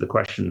answer to the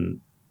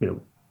question,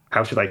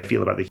 how should I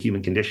feel about the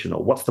human condition,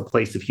 or what's the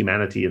place of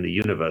humanity in the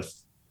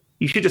universe,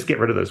 you should just get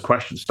rid of those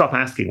questions. Stop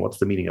asking what's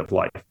the meaning of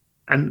life.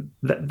 And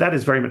that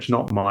is very much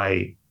not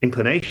my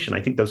inclination. I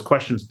think those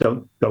questions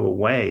don't go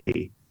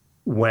away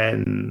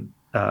when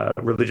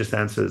religious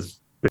answers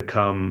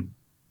become,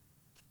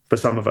 for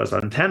some of us,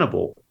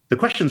 untenable. The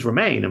questions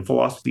remain, and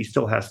philosophy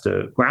still has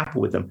to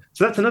grapple with them.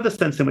 So that's another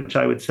sense in which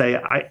I would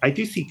say I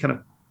do see kind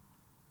of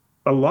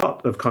a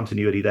lot of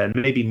continuity there, and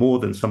maybe more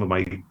than some of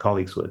my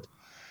colleagues would.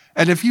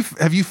 And have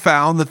you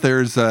found that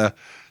there's a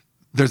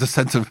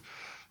sense of,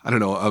 I don't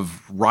know,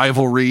 of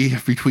rivalry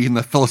between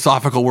the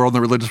philosophical world and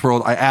the religious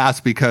world? I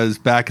ask because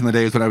back in the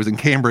days when I was in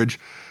Cambridge,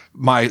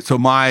 my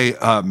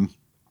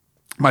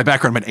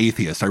background, I'm an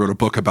atheist. I wrote a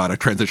book about a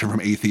transition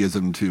from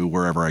atheism to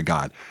wherever I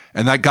got.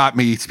 And that got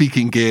me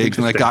speaking gigs,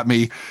 and that got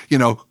me,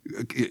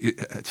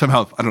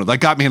 somehow, I don't know, that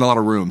got me in a lot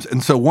of rooms.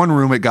 And so one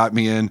room it got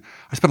me in,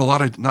 I spent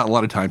not a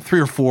lot of time, 3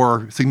 or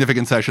 4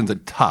 significant sessions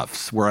at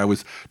Tufts, where I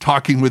was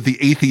talking with the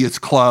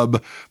atheist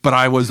club, but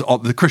I was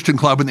the Christian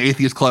club and the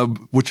atheist club,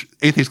 which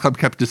atheist club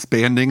kept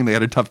disbanding, and they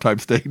had a tough time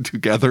staying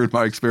together in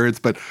my experience.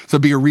 But so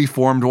be a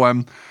reformed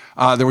one.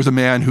 There was a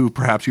man who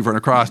perhaps you've run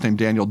across named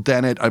Daniel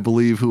Dennett, I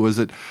believe, who was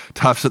at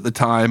Tufts at the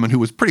time and who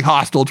was pretty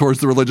hostile towards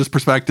the religious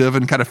perspective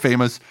and kind of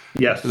famous.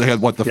 Yes. They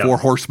had the four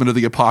horsemen of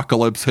the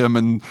apocalypse,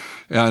 him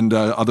and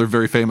other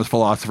very famous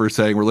philosophers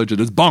saying religion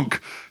is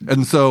bunk.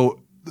 And so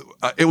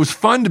it was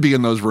fun to be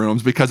in those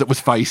rooms because it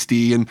was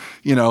feisty and,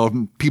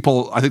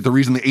 people, I think the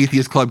reason the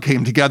Atheist Club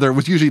came together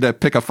was usually to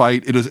pick a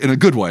fight. It is in a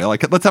good way.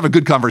 Like, let's have a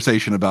good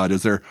conversation about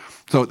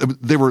so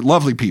they were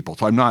lovely people.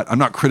 So I'm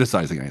not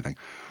criticizing anything,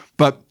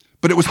 but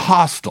it was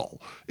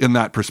hostile in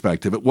that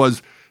perspective. It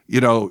was,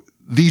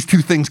 these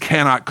two things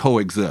cannot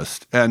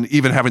coexist. And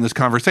even having this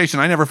conversation,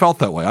 I never felt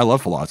that way. I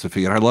love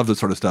philosophy and I love this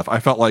sort of stuff. I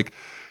felt like,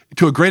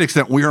 to a great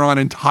extent, we are on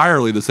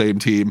entirely the same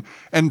team.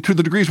 And to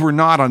the degrees we're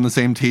not on the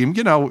same team,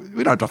 we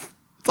don't have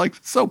to,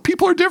 so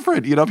people are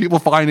different. People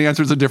find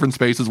answers in different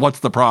spaces.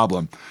 What's the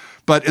problem?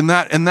 But in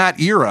that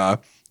era,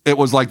 it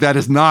was like, that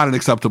is not an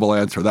acceptable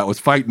answer. That was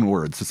fighting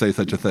words to say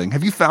such a thing.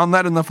 Have you found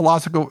that in the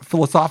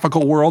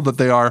philosophical world, that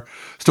they are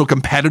still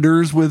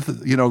competitors with,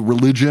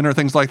 religion or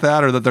things like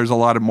that, or that there's a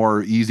lot of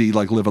more easy,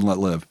 like live and let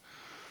live?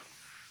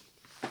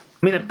 I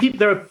mean,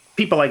 there are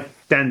people like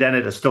Dan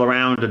Dennett are still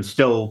around and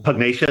still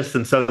pugnacious,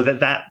 and so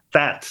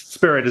that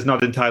spirit is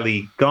not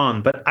entirely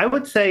gone. But I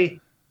would say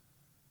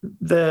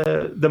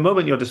the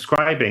moment you're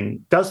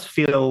describing does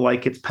feel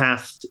like it's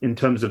past in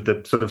terms of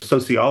the sort of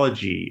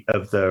sociology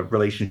of the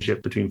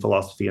relationship between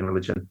philosophy and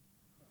religion.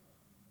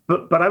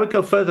 But I would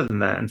go further than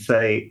that and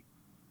say,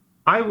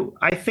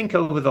 I think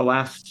over the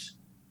last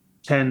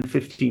 10,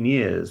 15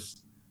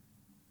 years,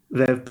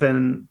 there's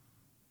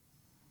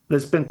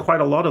been quite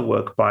a lot of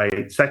work by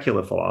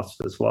secular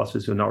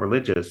philosophers who are not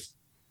religious,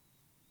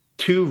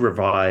 to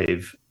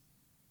revive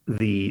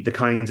the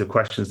kinds of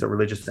questions that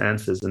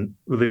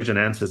religion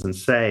answers and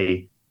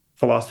say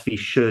philosophy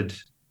should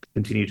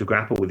continue to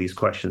grapple with these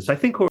questions. So I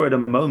think we're at a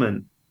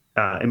moment,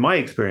 in my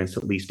experience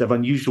at least, of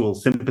unusual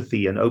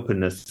sympathy and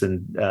openness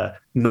and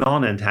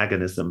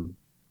non-antagonism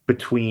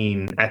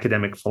between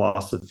academic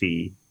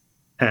philosophy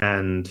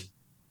and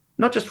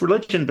not just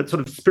religion, but sort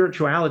of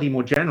spirituality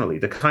more generally,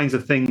 the kinds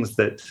of things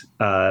that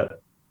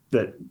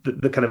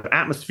the kind of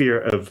atmosphere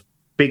of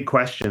big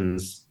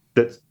questions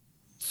that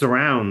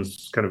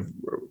surrounds kind of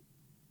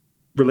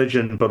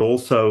religion, but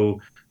also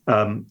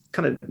kind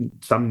of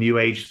some new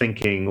age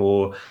thinking,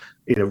 or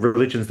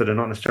religions that are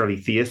not necessarily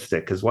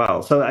theistic as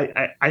well. So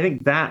I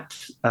think that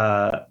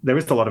there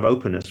is a lot of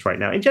openness right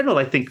now. In general,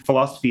 I think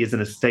philosophy is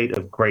in a state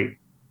of great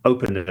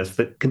openness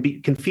that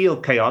can feel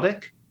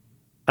chaotic,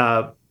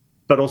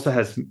 but also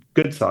has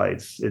good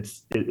sides.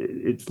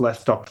 It's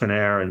less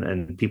doctrinaire,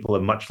 and people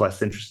are much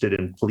less interested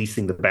in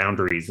policing the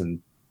boundaries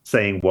and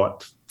saying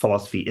what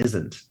philosophy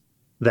isn't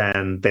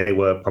than they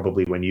were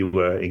probably when you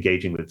were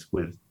engaging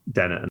with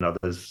Dennett and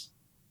others.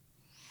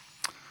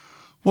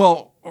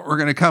 Well, we're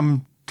going to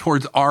come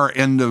towards our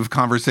end of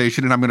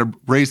conversation, and I'm going to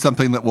raise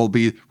something that will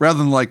be, rather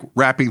than like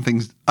wrapping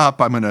things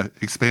up, I'm going to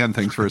expand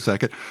things for a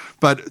second.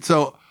 But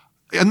so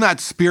in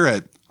that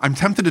spirit, I'm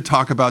tempted to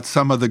talk about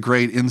some of the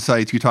great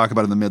insights you talk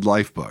about in the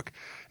midlife book.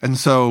 And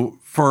so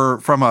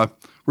from a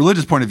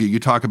religious point of view, you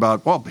talk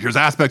about, well, here's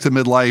aspects of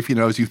midlife,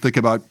 as you think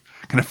about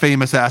kind of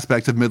famous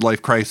aspects of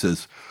midlife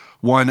crisis.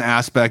 One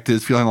aspect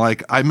is feeling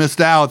like I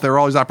missed out. There were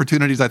all these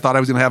opportunities I thought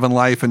I was going to have in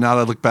life, and now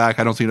that I look back,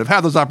 I don't seem to have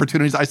had those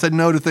opportunities. I said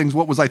no to things.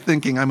 What was I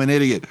thinking? I'm an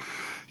idiot.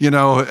 And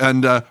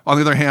on the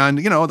other hand,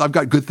 I've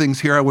got good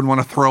things here. I wouldn't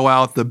want to throw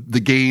out the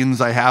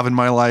gains I have in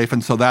my life.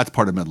 And so that's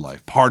part of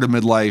midlife. Part of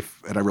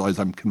midlife, and I realize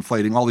I'm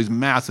conflating all these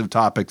massive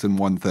topics in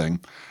one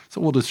thing,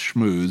 so we'll just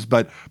schmooze.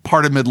 But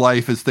part of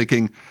midlife is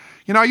thinking,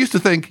 I used to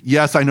think,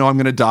 yes, I know I'm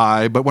going to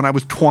die, but when I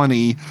was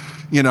 20,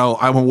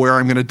 I'm aware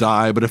I'm going to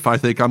die. But if I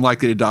think I'm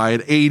likely to die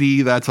at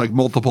 80, that's like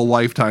multiple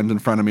lifetimes in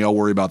front of me. I'll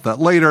worry about that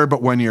later.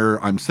 But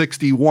I'm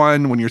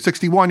 61, when you're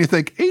 61, you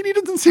think 80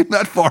 doesn't seem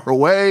that far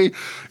away.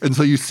 And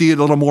so you see it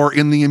a little more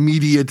in the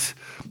immediate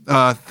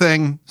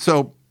thing.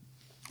 So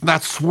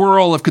that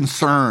swirl of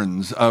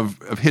concerns of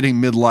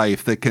hitting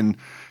midlife that can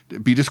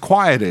be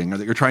disquieting, or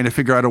that you're trying to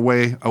figure out a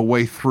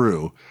way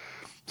through.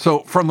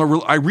 So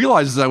I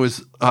realized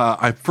as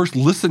I first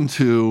listened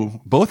to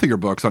both of your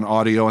books on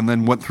audio and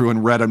then went through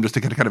and read them just to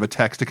get kind of a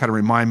text to kind of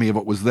remind me of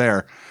what was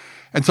there.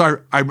 And so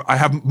I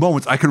have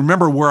moments, I can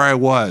remember where I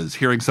was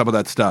hearing some of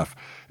that stuff.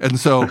 And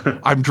so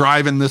I'm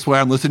driving this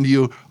way, I'm listening to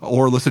you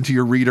or listen to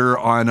your reader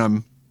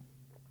on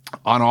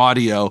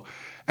audio,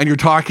 and you're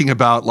talking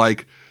about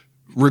like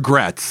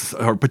regrets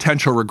or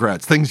potential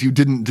regrets, things you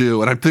didn't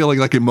do. And I'm feeling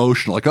like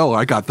emotional, like, oh,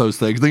 I got those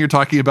things. Then you're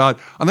talking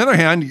about, on the other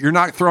hand, you're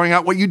not throwing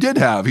out what you did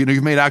have.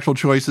 You've made actual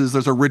choices.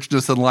 There's a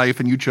richness in life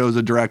and you chose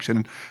a direction.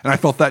 And I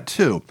felt that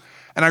too.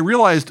 And I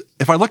realized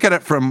if I look at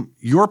it from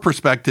your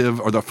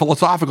perspective or the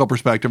philosophical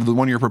perspective, the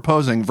one you're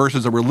proposing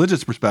versus a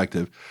religious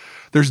perspective,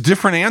 there's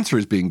different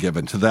answers being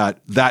given to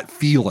that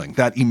feeling,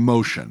 that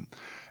emotion.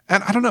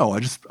 And I don't know,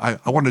 I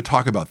wanted to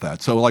talk about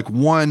that. So like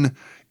one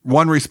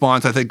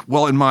response, I think,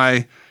 well, in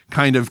my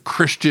kind of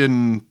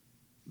Christian,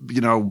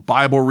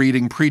 Bible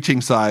reading,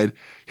 preaching side,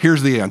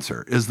 here's the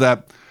answer, is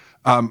that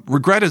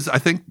regret is, I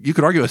think you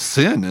could argue, a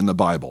sin in the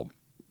Bible.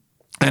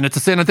 And it's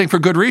a sin, I think, for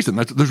good reason.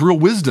 There's real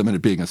wisdom in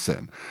it being a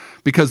sin.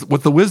 Because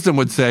what the wisdom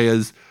would say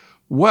is,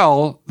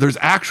 well, there's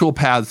actual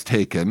paths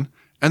taken,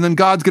 and then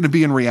God's going to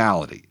be in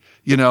reality.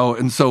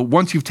 And so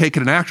once you've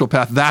taken an actual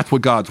path, that's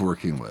what God's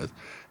working with.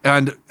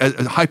 And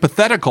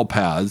hypothetical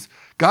paths,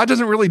 God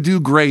doesn't really do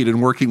great in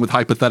working with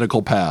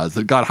hypothetical paths,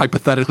 that God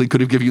hypothetically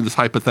could have given you this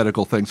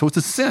hypothetical thing. So it's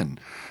a sin.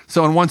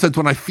 So in one sense,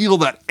 when I feel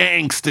that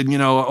angst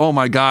and, oh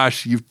my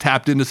gosh, you've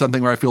tapped into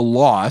something where I feel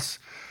loss,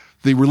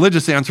 the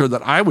religious answer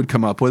that I would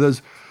come up with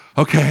is,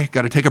 okay,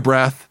 got to take a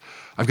breath.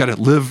 I've got to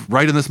live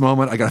right in this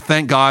moment. I got to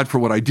thank God for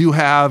what I do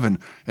have and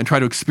try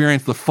to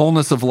experience the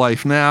fullness of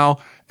life now.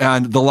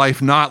 And the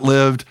life not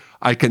lived,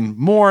 I can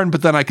mourn,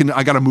 but then I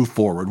got to move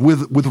forward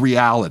with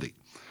reality.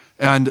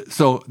 And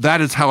so that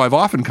is how I've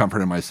often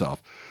comforted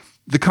myself.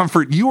 The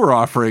comfort you were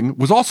offering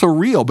was also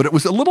real, but it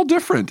was a little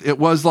different. It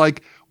was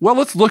like, well,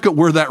 let's look at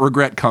where that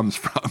regret comes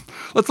from.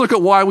 Let's look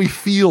at why we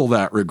feel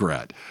that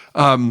regret.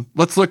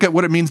 Let's look at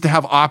what it means to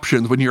have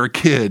options when you're a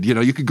kid.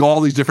 You could go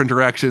all these different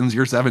directions.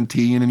 You're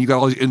 17 and you got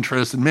all these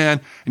interests,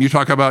 and you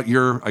talk about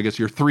your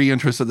 3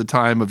 interests at the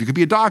time of you could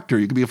be a doctor,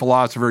 you could be a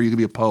philosopher, you could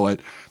be a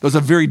poet. Those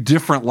are very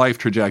different life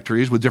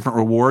trajectories with different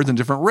rewards and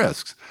different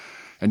risks.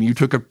 And you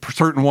took a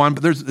certain one,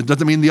 but it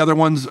doesn't mean the other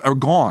ones are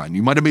gone.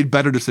 You might have made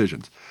better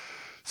decisions.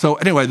 So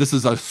anyway, this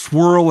is a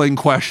swirling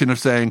question of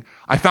saying,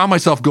 I found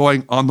myself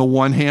going on the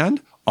one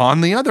hand, on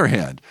the other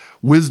hand,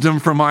 wisdom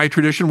from my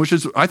tradition, which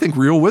is, I think,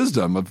 real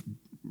wisdom of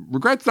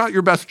regret's not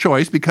your best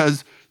choice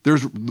because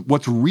there's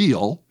what's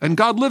real and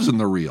God lives in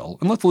the real,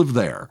 and let's live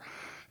there.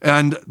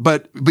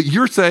 But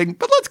you're saying,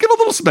 but let's give a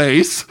little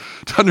space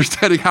to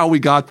understanding how we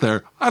got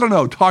there. I don't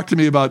know. Talk to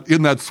me about,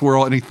 in that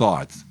swirl, any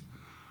thoughts?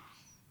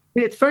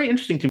 It's very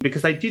interesting to me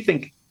because I do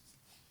think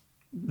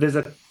there's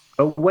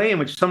a way in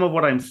which some of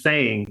what I'm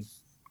saying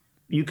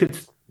you could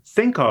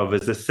think of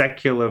as a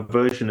secular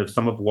version of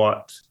some of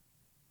what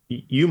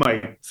you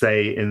might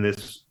say in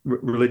this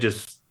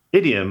religious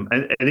idiom.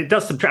 And it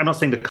does subtract. I'm not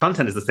saying the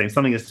content is the same.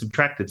 Something is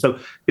subtracted. So,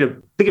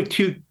 think of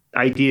 2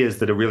 ideas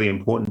that are really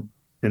important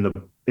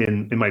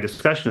in my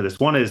discussion of this.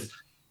 One is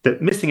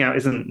that missing out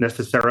isn't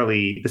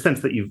necessarily the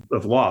sense that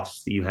of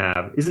loss that you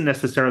have isn't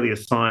necessarily a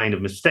sign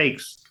of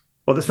mistakes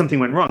or that something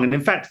went wrong. And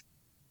in fact,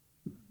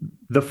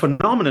 the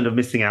phenomenon of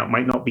missing out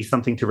might not be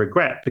something to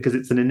regret because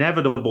it's an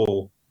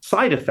inevitable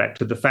side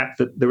effect of the fact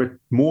that there are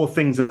more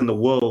things in the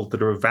world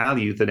that are of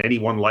value than any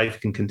one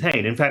life can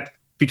contain. In fact,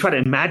 if you try to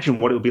imagine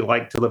what it would be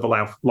like to live a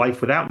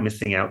life without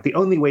missing out, the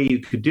only way you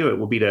could do it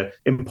would be to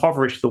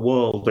impoverish the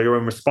world or your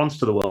own response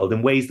to the world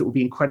in ways that would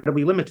be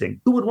incredibly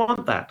limiting. Who would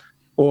want that?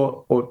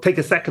 Or take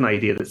a second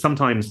idea that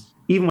sometimes,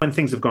 even when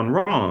things have gone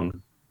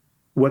wrong,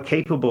 we're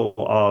capable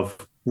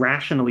of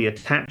rationally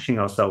attaching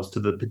ourselves to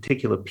the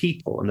particular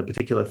people and the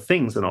particular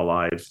things in our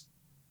lives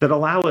that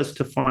allow us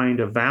to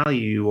find a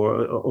value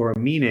or a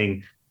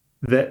meaning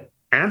that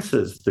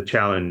answers the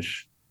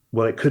challenge,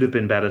 well, it could have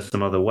been better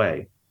some other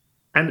way.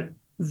 And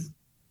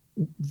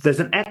there's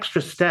an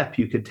extra step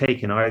you could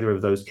take in either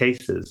of those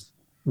cases,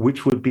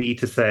 which would be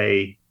to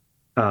say,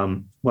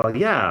 well,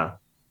 yeah,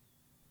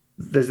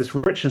 there's this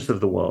richness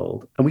of the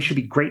world, and we should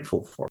be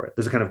grateful for it.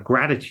 There's a kind of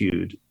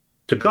gratitude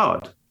to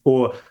God.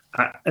 Or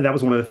and that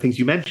was one of the things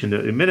you mentioned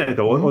a minute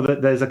ago, or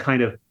that there's a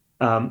kind of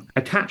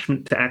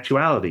attachment to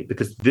actuality,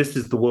 because this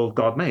is the world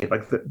God made.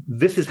 Like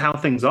this is how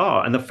things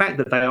are, and the fact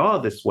that they are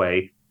this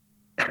way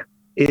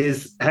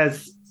is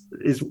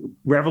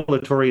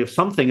revelatory of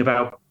something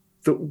about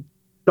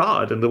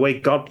God and the way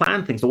God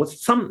planned things. Or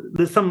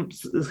there's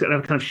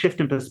kind of shift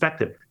in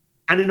perspective,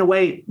 and in a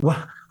way,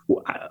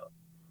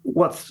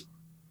 what's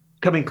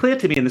coming clear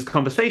to me in this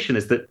conversation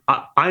is that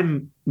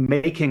I'm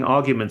making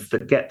arguments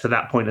that get to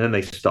that point and then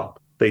they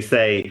stop. They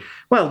say,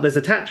 well, there's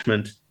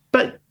attachment,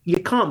 but you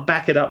can't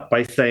back it up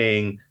by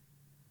saying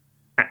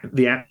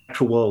the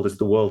actual world is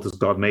the world as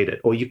God made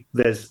it. Or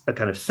there's a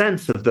kind of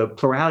sense of the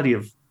plurality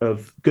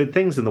of good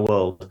things in the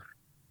world,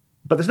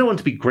 but there's no one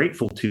to be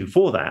grateful to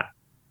for that.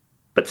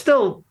 But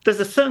still, there's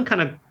a certain kind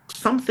of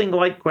something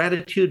like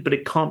gratitude, but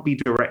it can't be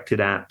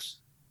directed at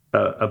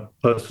a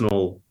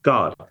personal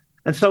God.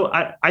 And so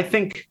I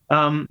think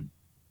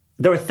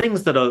there are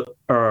things that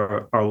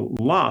are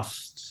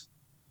lost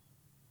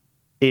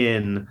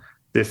in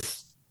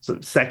this sort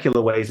of secular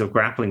ways of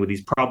grappling with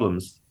these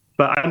problems.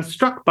 But I'm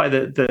struck by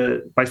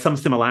by some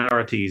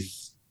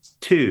similarities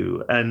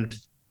too. And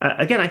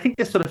again, I think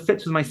this sort of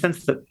fits with my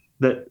sense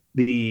that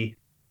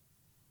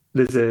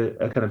there's a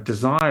kind of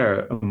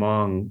desire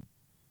among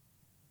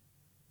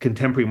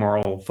contemporary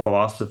moral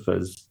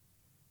philosophers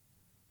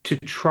to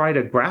try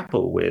to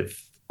grapple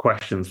with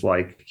questions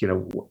like,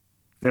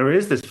 there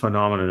is this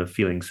phenomenon of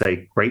feeling,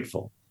 say,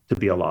 grateful to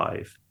be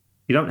alive.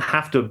 You don't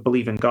have to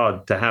believe in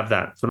God to have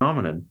that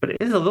phenomenon, but it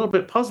is a little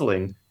bit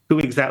puzzling who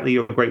exactly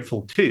you're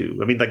grateful to.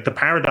 I mean, like the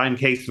paradigm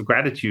case of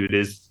gratitude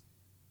is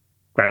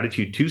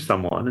gratitude to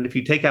someone. And if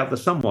you take out the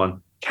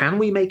someone, can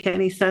we make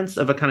any sense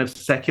of a kind of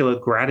secular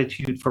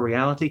gratitude for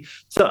reality?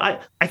 So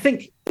I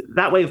think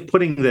that way of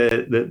putting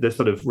the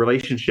sort of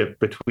relationship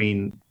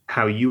between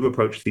how you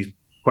approach these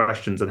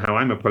questions and how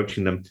I'm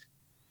approaching them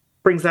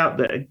brings out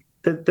that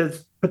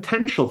there's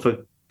potential for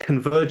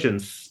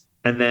convergence,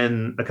 and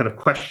then a kind of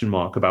question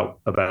mark about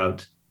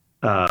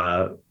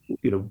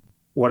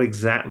what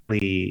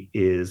exactly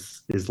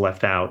is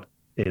left out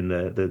in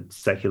the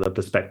secular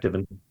perspective,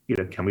 and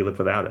can we live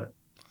without it?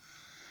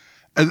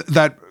 And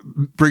that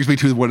brings me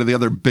to one of the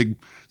other big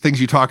things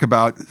you talk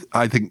about,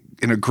 I think,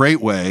 in a great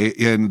way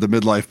in the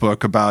midlife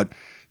book about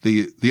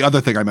the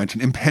other thing I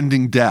mentioned,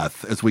 impending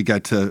death as we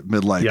get to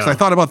midlife. Yeah. So I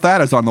thought about that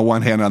as on the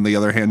one hand, on the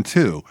other hand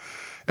too.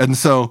 And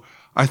so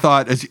I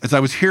thought as I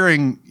was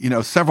hearing,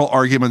 several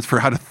arguments for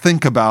how to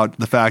think about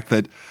the fact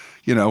that,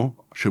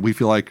 should we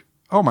feel like,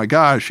 oh my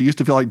gosh, I used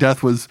to feel like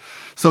death was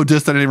so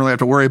distant I didn't really have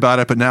to worry about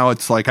it, but now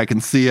it's like I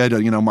can see it.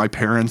 My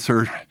parents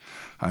are,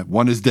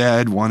 one is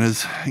dead, one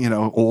is,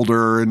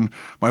 older, and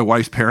my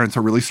wife's parents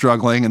are really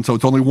struggling. And so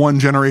it's only one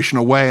generation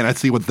away, and I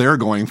see what they're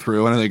going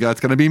through, and I think that's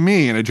going to be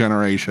me in a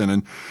generation.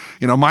 And,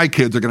 my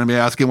kids are going to be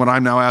asking what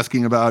I'm now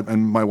asking about,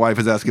 and my wife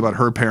is asking about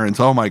her parents.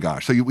 Oh my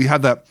gosh. So we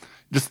have that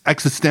just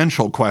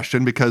existential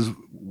question because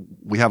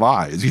we have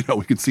eyes,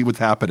 we can see what's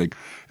happening,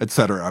 et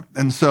cetera.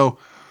 And so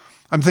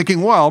I'm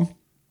thinking, well,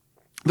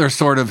 there's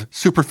sort of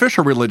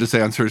superficial religious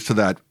answers to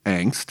that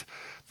angst.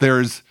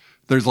 There's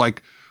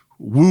like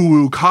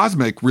woo-woo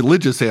cosmic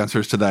religious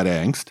answers to that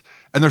angst,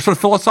 and there's sort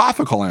of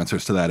philosophical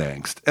answers to that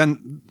angst.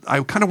 And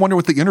I kind of wonder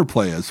what the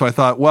interplay is. So I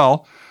thought,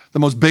 well, the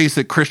most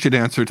basic Christian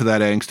answer to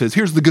that angst is,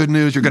 here's the good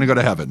news, you're going to go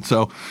to heaven.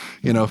 So,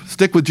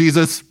 stick with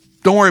Jesus.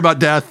 Don't worry about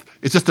death.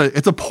 It's just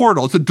it's a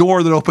portal. It's a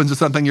door that opens to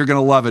something. You're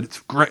going to love it. It's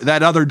great.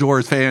 That other door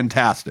is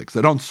fantastic.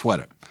 So don't sweat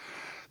it.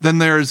 Then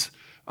there's,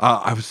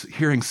 I was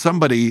hearing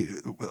somebody,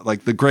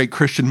 like the great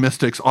Christian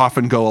mystics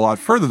often go a lot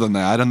further than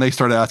that. And they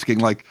start asking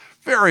like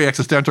very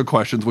existential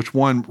questions, which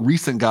one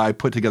recent guy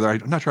put together.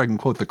 I'm not sure I can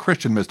quote the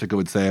Christian mystic who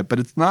would say it, but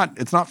it's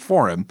not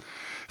for him.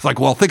 It's like,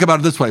 well, think about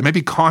it this way.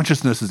 Maybe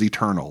consciousness is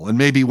eternal. And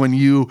maybe when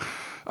you're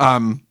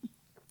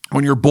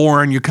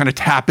born, you kind of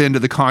tap into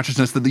the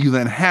consciousness that you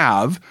then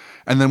have.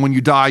 And then when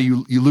you die,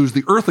 you lose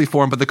the earthly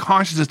form, but the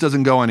consciousness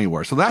doesn't go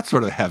anywhere. So that's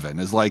sort of heaven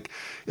is like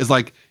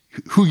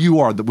who you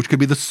are, which could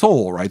be the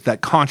soul, right?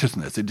 That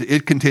consciousness,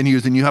 it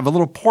continues, and you have a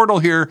little portal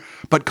here,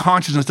 but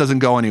consciousness doesn't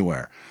go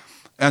anywhere.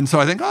 And so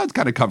I think, it's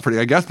kind of comforting.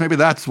 I guess maybe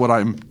that's what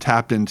I'm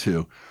tapped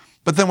into.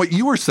 But then what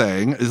you were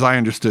saying, as I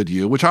understood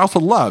you, which I also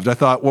loved, I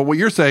thought, well, what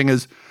you're saying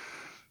is,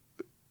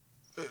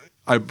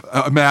 I'm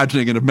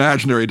imagining an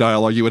imaginary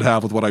dialogue you would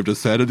have with what I've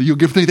just said, and you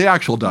give me the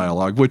actual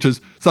dialogue, which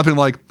is something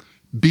like,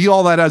 be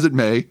all that as it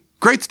may,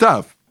 great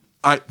stuff.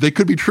 They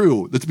could be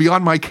true. It's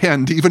beyond my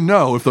ken to even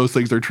know if those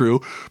things are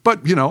true. But,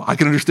 I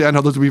can understand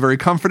how those would be very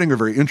comforting or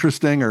very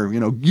interesting or,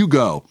 you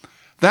go.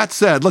 That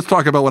said, let's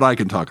talk about what I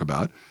can talk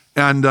about.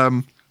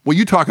 And what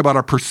you talk about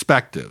are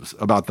perspectives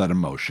about that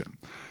emotion.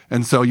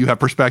 And so you have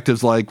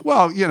perspectives like,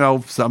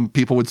 well, some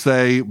people would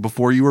say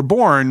before you were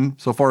born,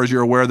 so far as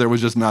you're aware, there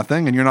was just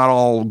nothing, and you're not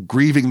all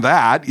grieving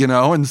that,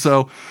 and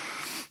so,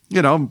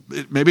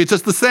 maybe it's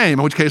just the same,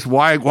 in which case,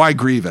 why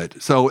grieve it?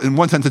 So in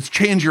one sense, it's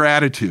change your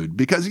attitude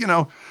because,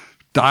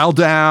 dial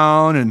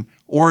down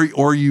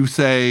or you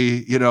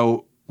say,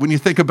 when you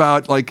think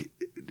about like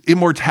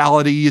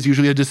immortality is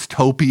usually a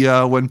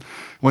dystopia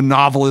when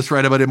novelists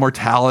write about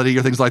immortality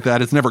or things like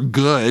that, it's never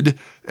good.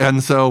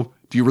 And so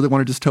do you really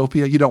want a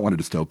dystopia? You don't want a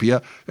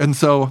dystopia. And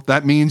so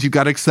that means you've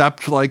got to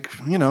accept like,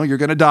 you're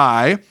going to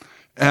die.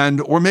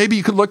 Or maybe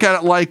you could look at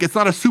it like it's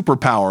not a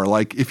superpower.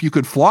 Like if you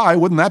could fly,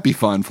 wouldn't that be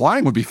fun?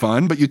 Flying would be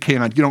fun, but you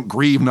don't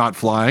grieve not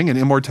flying. And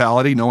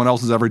immortality, no one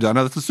else has ever done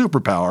it. It's a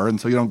superpower.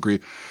 And so you don't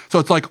grieve. So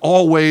it's like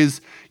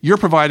always you're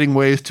providing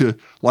ways to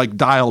like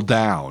dial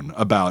down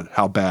about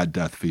how bad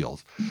death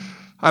feels.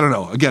 I don't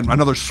know. Again,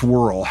 another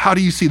swirl. How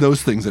do you see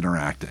those things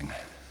interacting?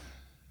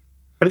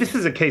 But this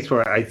is a case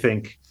where I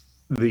think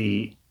that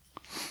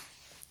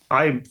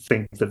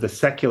the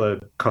secular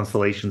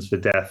consolations for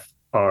death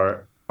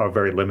are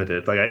very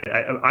limited. Like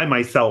I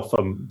myself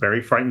am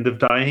very frightened of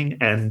dying,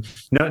 and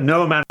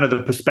no amount of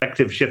the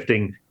perspective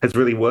shifting has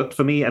really worked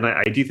for me. And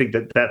I do think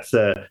that that's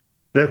the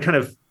kind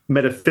of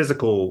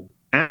metaphysical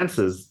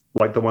answers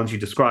like the ones you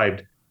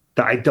described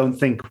that I don't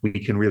think we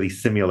can really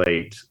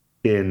simulate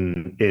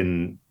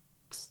in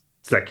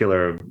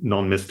secular,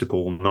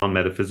 non-mystical,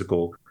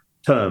 non-metaphysical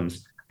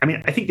terms. I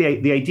mean, I think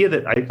the idea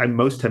that I'm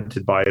most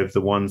tempted by of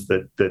the ones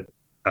that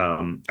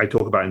I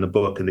talk about in the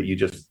book and that you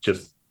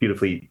just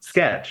beautifully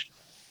sketched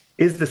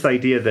is this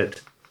idea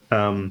that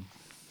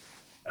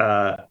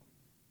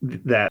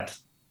that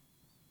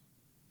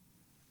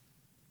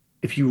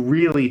if you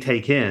really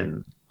take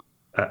in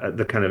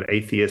the kind of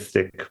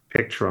atheistic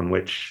picture on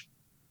which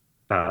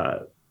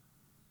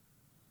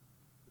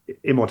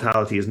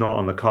immortality is not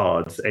on the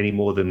cards any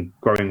more than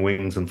growing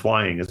wings and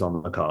flying is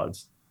on the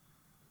cards,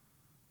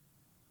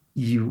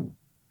 you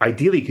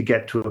ideally could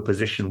get to a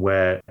position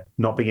where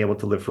not being able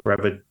to live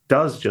forever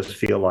does just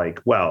feel like,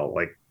 well,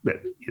 like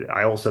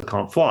I also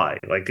can't fly.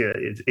 Like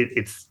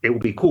it will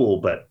be cool,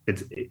 but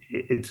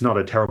it's not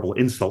a terrible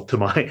insult to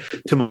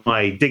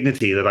my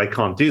dignity that I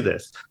can't do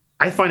this.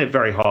 I find it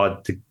very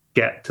hard to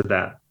get to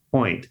that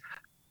point.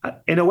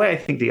 In a way, I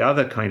think the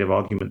other kind of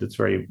argument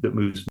that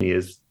moves me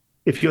is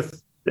if you're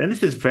and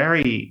this is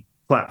very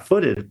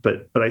flat-footed,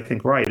 but I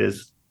think right,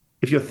 is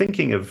if you're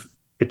thinking of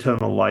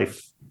eternal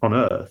life on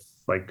Earth,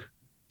 like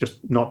just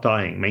not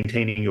dying,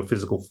 maintaining your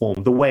physical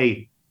form, the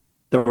way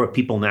there are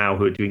people now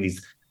who are doing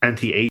these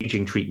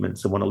anti-aging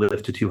treatments and want to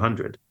live to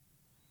 200.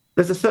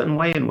 There's a certain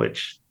way in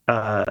which we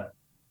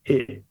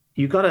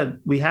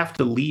have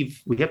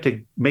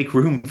to make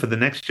room for the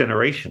next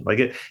generation.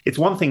 Like it's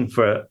one thing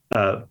for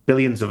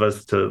billions of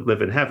us to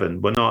live in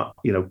heaven. We're not,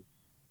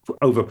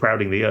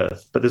 overcrowding the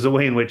earth, but there's a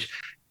way in which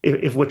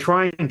if we're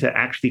trying to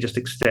actually just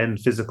extend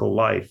physical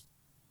life,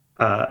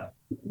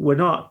 we're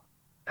not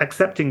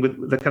accepting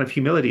with the kind of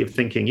humility of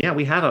thinking, yeah,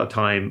 we had our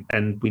time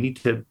and we need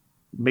to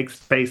make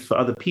space for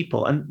other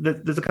people. And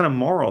there's a kind of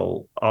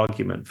moral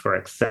argument for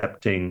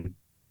accepting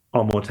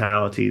our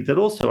mortality that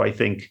also, I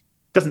think,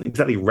 doesn't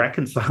exactly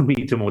reconcile me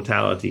to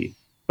mortality,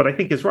 but I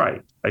think is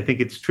right. I think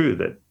it's true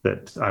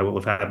that I will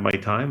have had my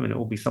time and it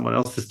will be someone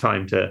else's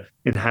time to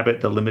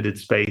inhabit the limited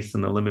space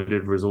and the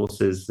limited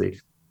resources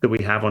that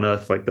we have on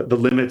Earth, like the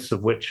limits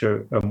of which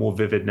are more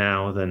vivid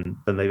now than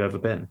they've ever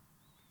been.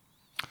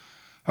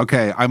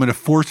 Okay, I'm going to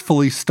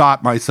forcefully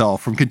stop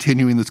myself from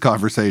continuing this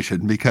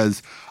conversation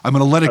because I'm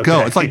going to let it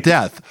go. It's like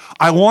death.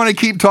 I want to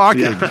keep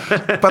talking,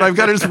 but I've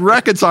got to just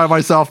reconcile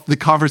myself. The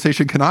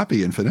conversation cannot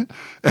be infinite,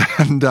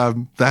 and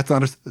that's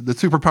not the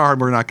superpower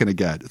we're not going to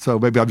get. So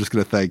maybe I'm just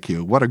going to thank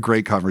you. What a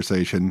great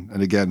conversation.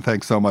 And again,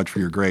 thanks so much for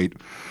your great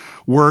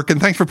work, and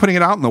thanks for putting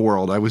it out in the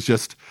world. I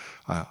just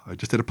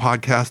did a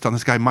podcast on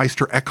this guy,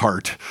 Meister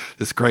Eckhart,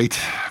 this great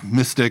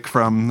mystic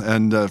from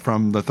the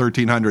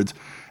 1300s.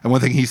 And one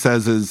thing he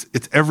says is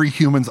it's every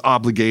human's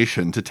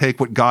obligation to take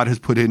what God has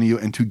put in you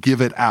and to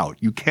give it out.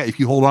 You can't, if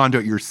you hold on to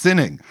it, you're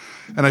sinning.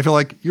 And I feel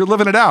like you're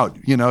living it out.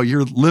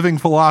 You're living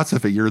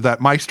philosophy. You're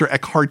that Meister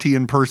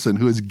Eckhartian person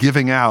who is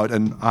giving out,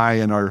 and I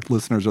and our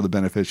listeners are the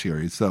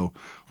beneficiaries. So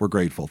we're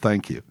grateful.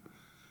 Thank you.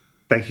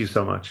 Thank you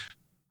so much.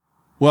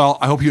 Well,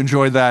 I hope you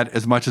enjoyed that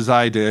as much as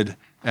I did.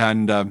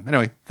 And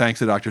anyway, thanks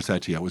to Dr.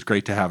 Setiya. It was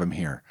great to have him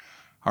here.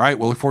 All right,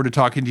 we'll look forward to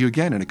talking to you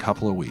again in a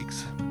couple of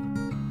weeks.